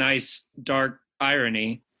it that nice, dark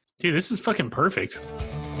irony. Dude, this is fucking perfect.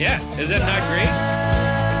 Yeah, is that not great?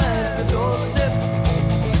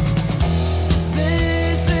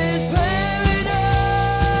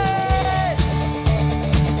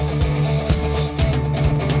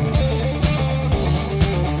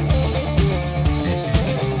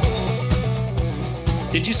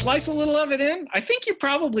 Did you slice a little of it in? I think you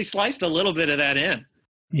probably sliced a little bit of that in.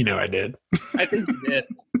 You know I did. I think you did.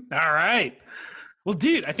 All right. Well,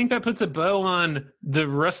 dude, I think that puts a bow on the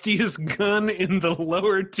rustiest gun in the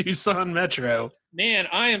lower Tucson metro. Man,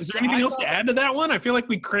 I am. Is there anything else to add to that one? I feel like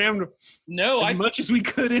we crammed as much as we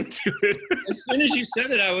could into it. As soon as you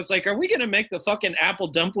said it, I was like, are we going to make the fucking Apple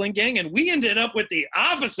Dumpling Gang? And we ended up with the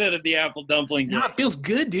opposite of the Apple Dumpling Gang. No, it feels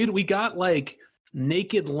good, dude. We got like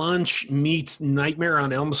Naked Lunch meets Nightmare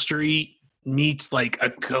on Elm Street meets like a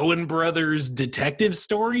Coen Brothers detective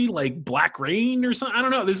story, like Black Rain or something. I don't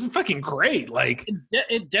know. This is fucking great. Like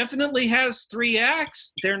it definitely has 3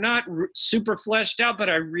 acts. They're not super fleshed out, but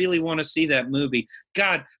I really want to see that movie.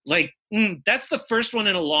 God, like that's the first one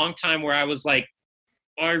in a long time where I was like,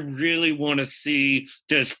 I really want to see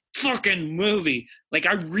this fucking movie. Like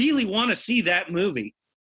I really want to see that movie.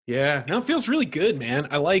 Yeah, no, it feels really good, man.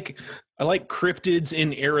 I like cryptids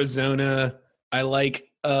in Arizona. I like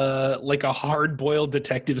a hard-boiled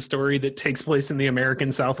detective story that takes place in the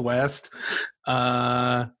American Southwest.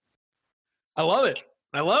 I love it.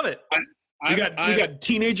 We got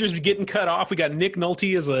teenagers getting cut off. We got Nick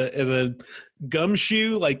Nolte as a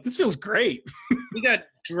gumshoe. Like this feels great. We got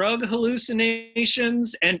drug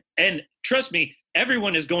hallucinations and trust me,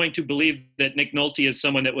 everyone is going to believe that Nick Nolte is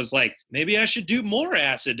someone that was like, maybe I should do more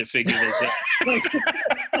acid to figure this out.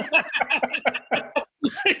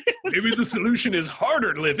 Maybe the solution is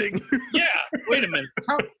harder living. Yeah, wait a minute.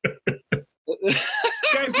 This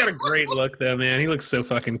guy's got a great look, though, man. He looks so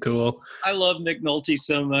fucking cool. I love Nick Nolte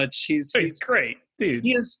so much. He's great, dude.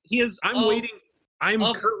 He is. I'm waiting. I'm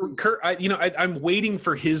waiting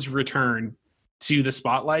for his return to the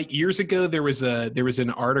spotlight. Years ago, there was an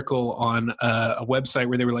article on a website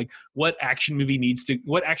where they were like, "What action movie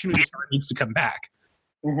star needs to come back?"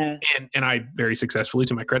 Mm-hmm. And I very successfully,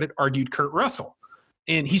 to my credit, argued Kurt Russell.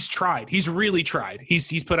 And he's tried. He's really tried.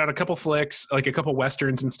 He's put out a couple flicks, like a couple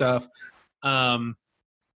westerns and stuff.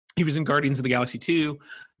 He was in Guardians of the Galaxy 2,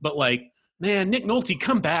 but like, man, Nick Nolte,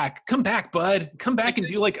 come back, bud, come back and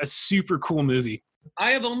do like a super cool movie. I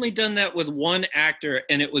have only done that with one actor,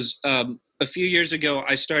 and it was a few years ago.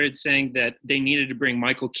 I started saying that they needed to bring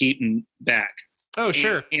Michael Keaton back. Oh,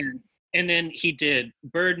 sure. And then he did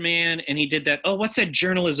Birdman, and he did that. Oh, what's that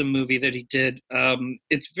journalism movie that he did?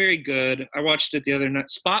 It's very good. I watched it the other night.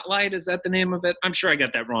 Spotlight, is that the name of it? I'm sure I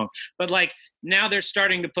got that wrong. But like now they're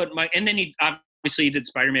starting to put and then he obviously he did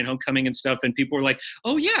Spider-Man Homecoming and stuff, and people were like,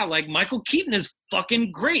 oh yeah, like Michael Keaton is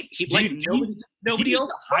fucking great. Nobody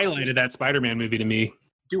else. The highlight of that Spider-Man movie to me.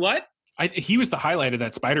 Do what? He was the highlight of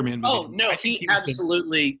that Spider-Man movie. Oh no, he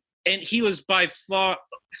absolutely. And he was by far,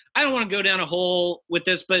 I don't want to go down a hole with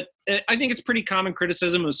this, but I think it's pretty common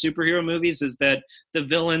criticism of superhero movies is that the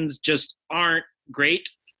villains just aren't great.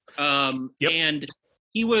 And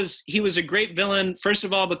he was a great villain, first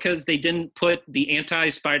of all, because they didn't put the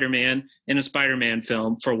anti-Spider-Man in a Spider-Man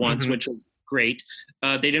film for once, which was great.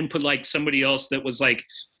 They didn't put like somebody else that was like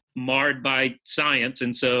marred by science,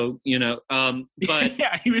 and so but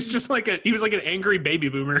yeah, he was like an angry baby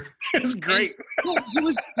boomer. It was great. He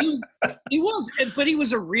was, but he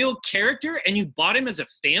was a real character, and you bought him as a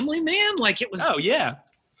family man. Like it was. Oh yeah,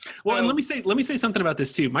 Well, and let me say something about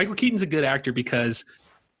this too. Michael Keaton's a good actor because,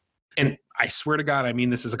 and I swear to God, I mean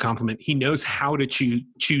this as a compliment, he knows how to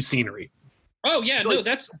chew scenery. Oh yeah,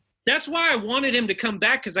 that's why I wanted him to come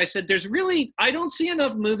back, because I said I don't see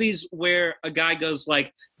enough movies where a guy goes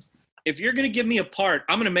like, if you're going to give me a part,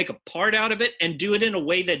 I'm going to make a part out of it and do it in a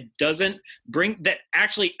way that that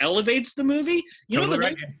actually elevates the movie.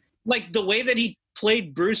 Like the way that he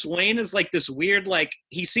played Bruce Wayne is like this weird, like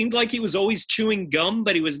he seemed like he was always chewing gum,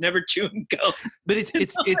 but he was never chewing gum. But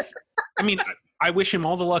it's I mean, I wish him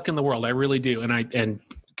all the luck in the world. I really do. And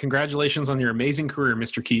congratulations on your amazing career,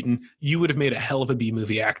 Mr. Keaton. You would have made a hell of a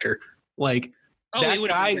B-movie actor. Like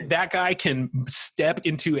that guy can step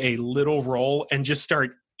into a little role and just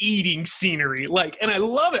start eating scenery. Like, and I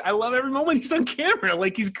love it. I love every moment he's on camera.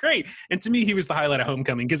 Like, he's great. And to me, he was the highlight of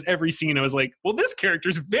Homecoming, because every scene I was like, well, this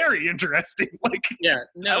character's very interesting. Like,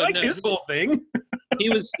 I like his whole thing. he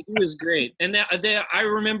was great. And I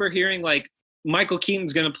remember hearing like Michael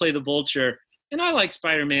Keaton's going to play the Vulture. And I like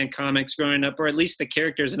Spider-Man comics growing up, or at least the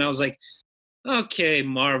characters. And I was like, okay,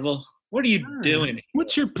 Marvel, what are you doing?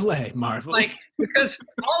 What's your play, Marvel? Like, because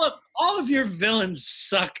all of your villains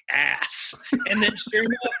suck ass. And then sure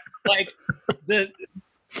enough, like the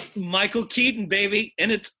Michael Keaton, baby.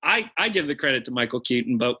 And I give the credit to Michael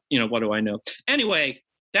Keaton, but what do I know? Anyway,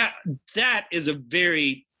 that is a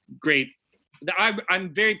very great.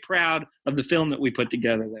 I'm very proud of the film that we put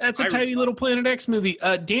together there. That's a tiny little Planet X movie.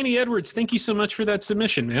 Danny Edwards, thank you so much for that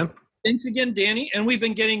submission, man. Thanks again, Danny. And we've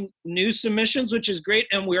been getting new submissions, which is great.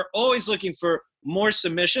 And we're always looking for more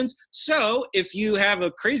submissions. So if you have a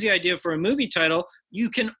crazy idea for a movie title, you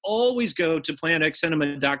can always go to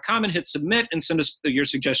planetxcinema.com and hit submit and send us your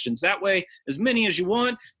suggestions that way, as many as you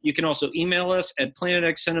want. You can also email us at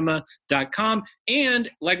planetxcinema.com. And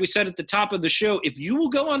like we said at the top of the show, if you will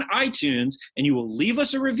go on iTunes and you will leave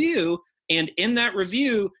us a review, and in that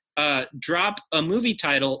review, drop a movie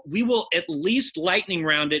title, we will at least lightning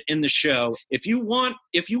round it in the show. If you want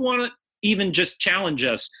to even just challenge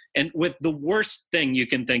us and with the worst thing you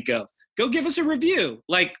can think of, go give us a review.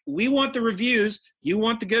 Like, we want the reviews, you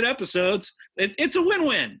want the good episodes. It's a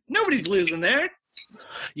win-win. Nobody's losing there.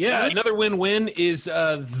 Yeah, another win-win is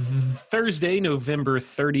Thursday, November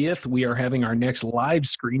 30th. We are having our next live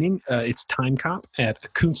screening. It's Time Cop at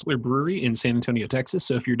Kunstler Brewery in San Antonio, Texas.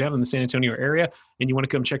 So if you're down in the San Antonio area and you want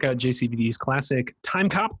to come check out JCVD's classic Time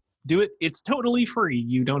Cop, do it. It's totally free.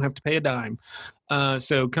 You don't have to pay a dime.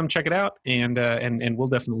 So come check it out, and we'll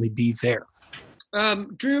definitely be there.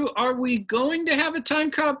 Drew, are we going to have a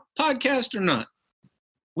Time Cop podcast or not?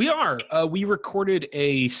 We are. We recorded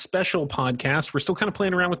a special podcast. We're still kind of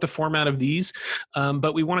playing around with the format of these,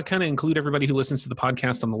 but we want to kind of include everybody who listens to the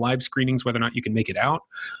podcast on the live screenings, whether or not you can make it out.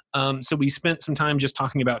 So we spent some time just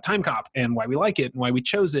talking about Time Cop and why we like it and why we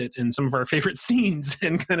chose it and some of our favorite scenes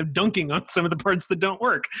and kind of dunking on some of the parts that don't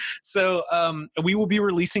work. So we will be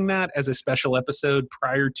releasing that as a special episode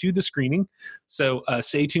prior to the screening. So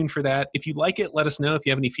stay tuned for that. If you like it, let us know. If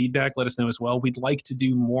you have any feedback, let us know as well. We'd like to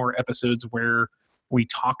do more episodes where we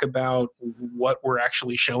talk about what we're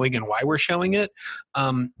actually showing and why we're showing it.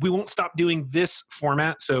 We won't stop doing this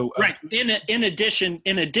format. So right. In addition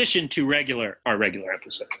to our regular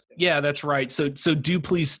episodes. Yeah, that's right. So do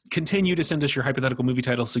please continue to send us your hypothetical movie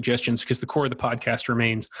title suggestions, because the core of the podcast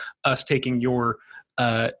remains us taking your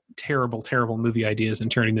terrible, terrible movie ideas and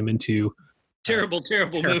turning them into terrible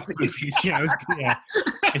movies. Yeah,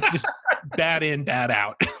 it's just bad in, bad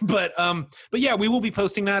out. But yeah, we will be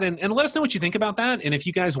posting that, and let us know what you think about that. And if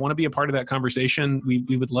you guys want to be a part of that conversation,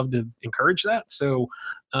 we would love to encourage that. So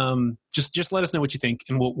just let us know what you think,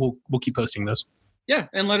 and we'll keep posting those. Yeah,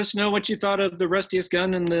 and let us know what you thought of the Rustiest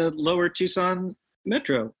gun in the lower Tucson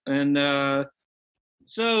metro. And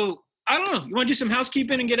so I don't know. You want to do some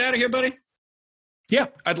housekeeping and get out of here, buddy? Yeah,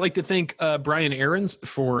 I'd like to thank Brian Aarons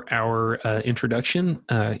for our introduction.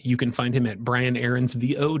 You can find him at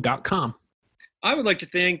brianaaronsvo.com. I would like to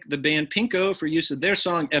thank the band Pinko for use of their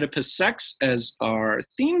song Oedipus Sex as our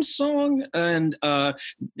theme song, and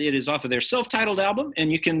it is off of their self-titled album, and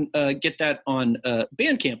you can get that on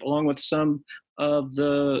Bandcamp along with some of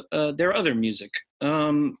their other music.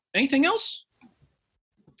 Anything else?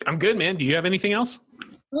 I'm good, man. Do you have anything else?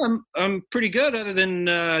 I'm pretty good, other than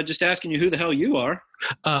just asking you who the hell you are.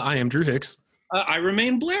 I am Drew Hicks. I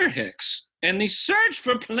remain Blair Hicks. And the search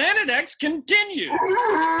for Planet X continues.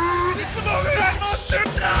 It's the movie that monster!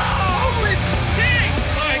 No! It stinks!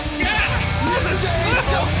 My God!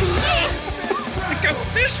 Like a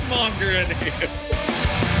fishmonger in here.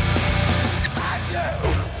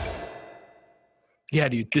 Yeah,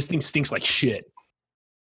 dude, this thing stinks like shit.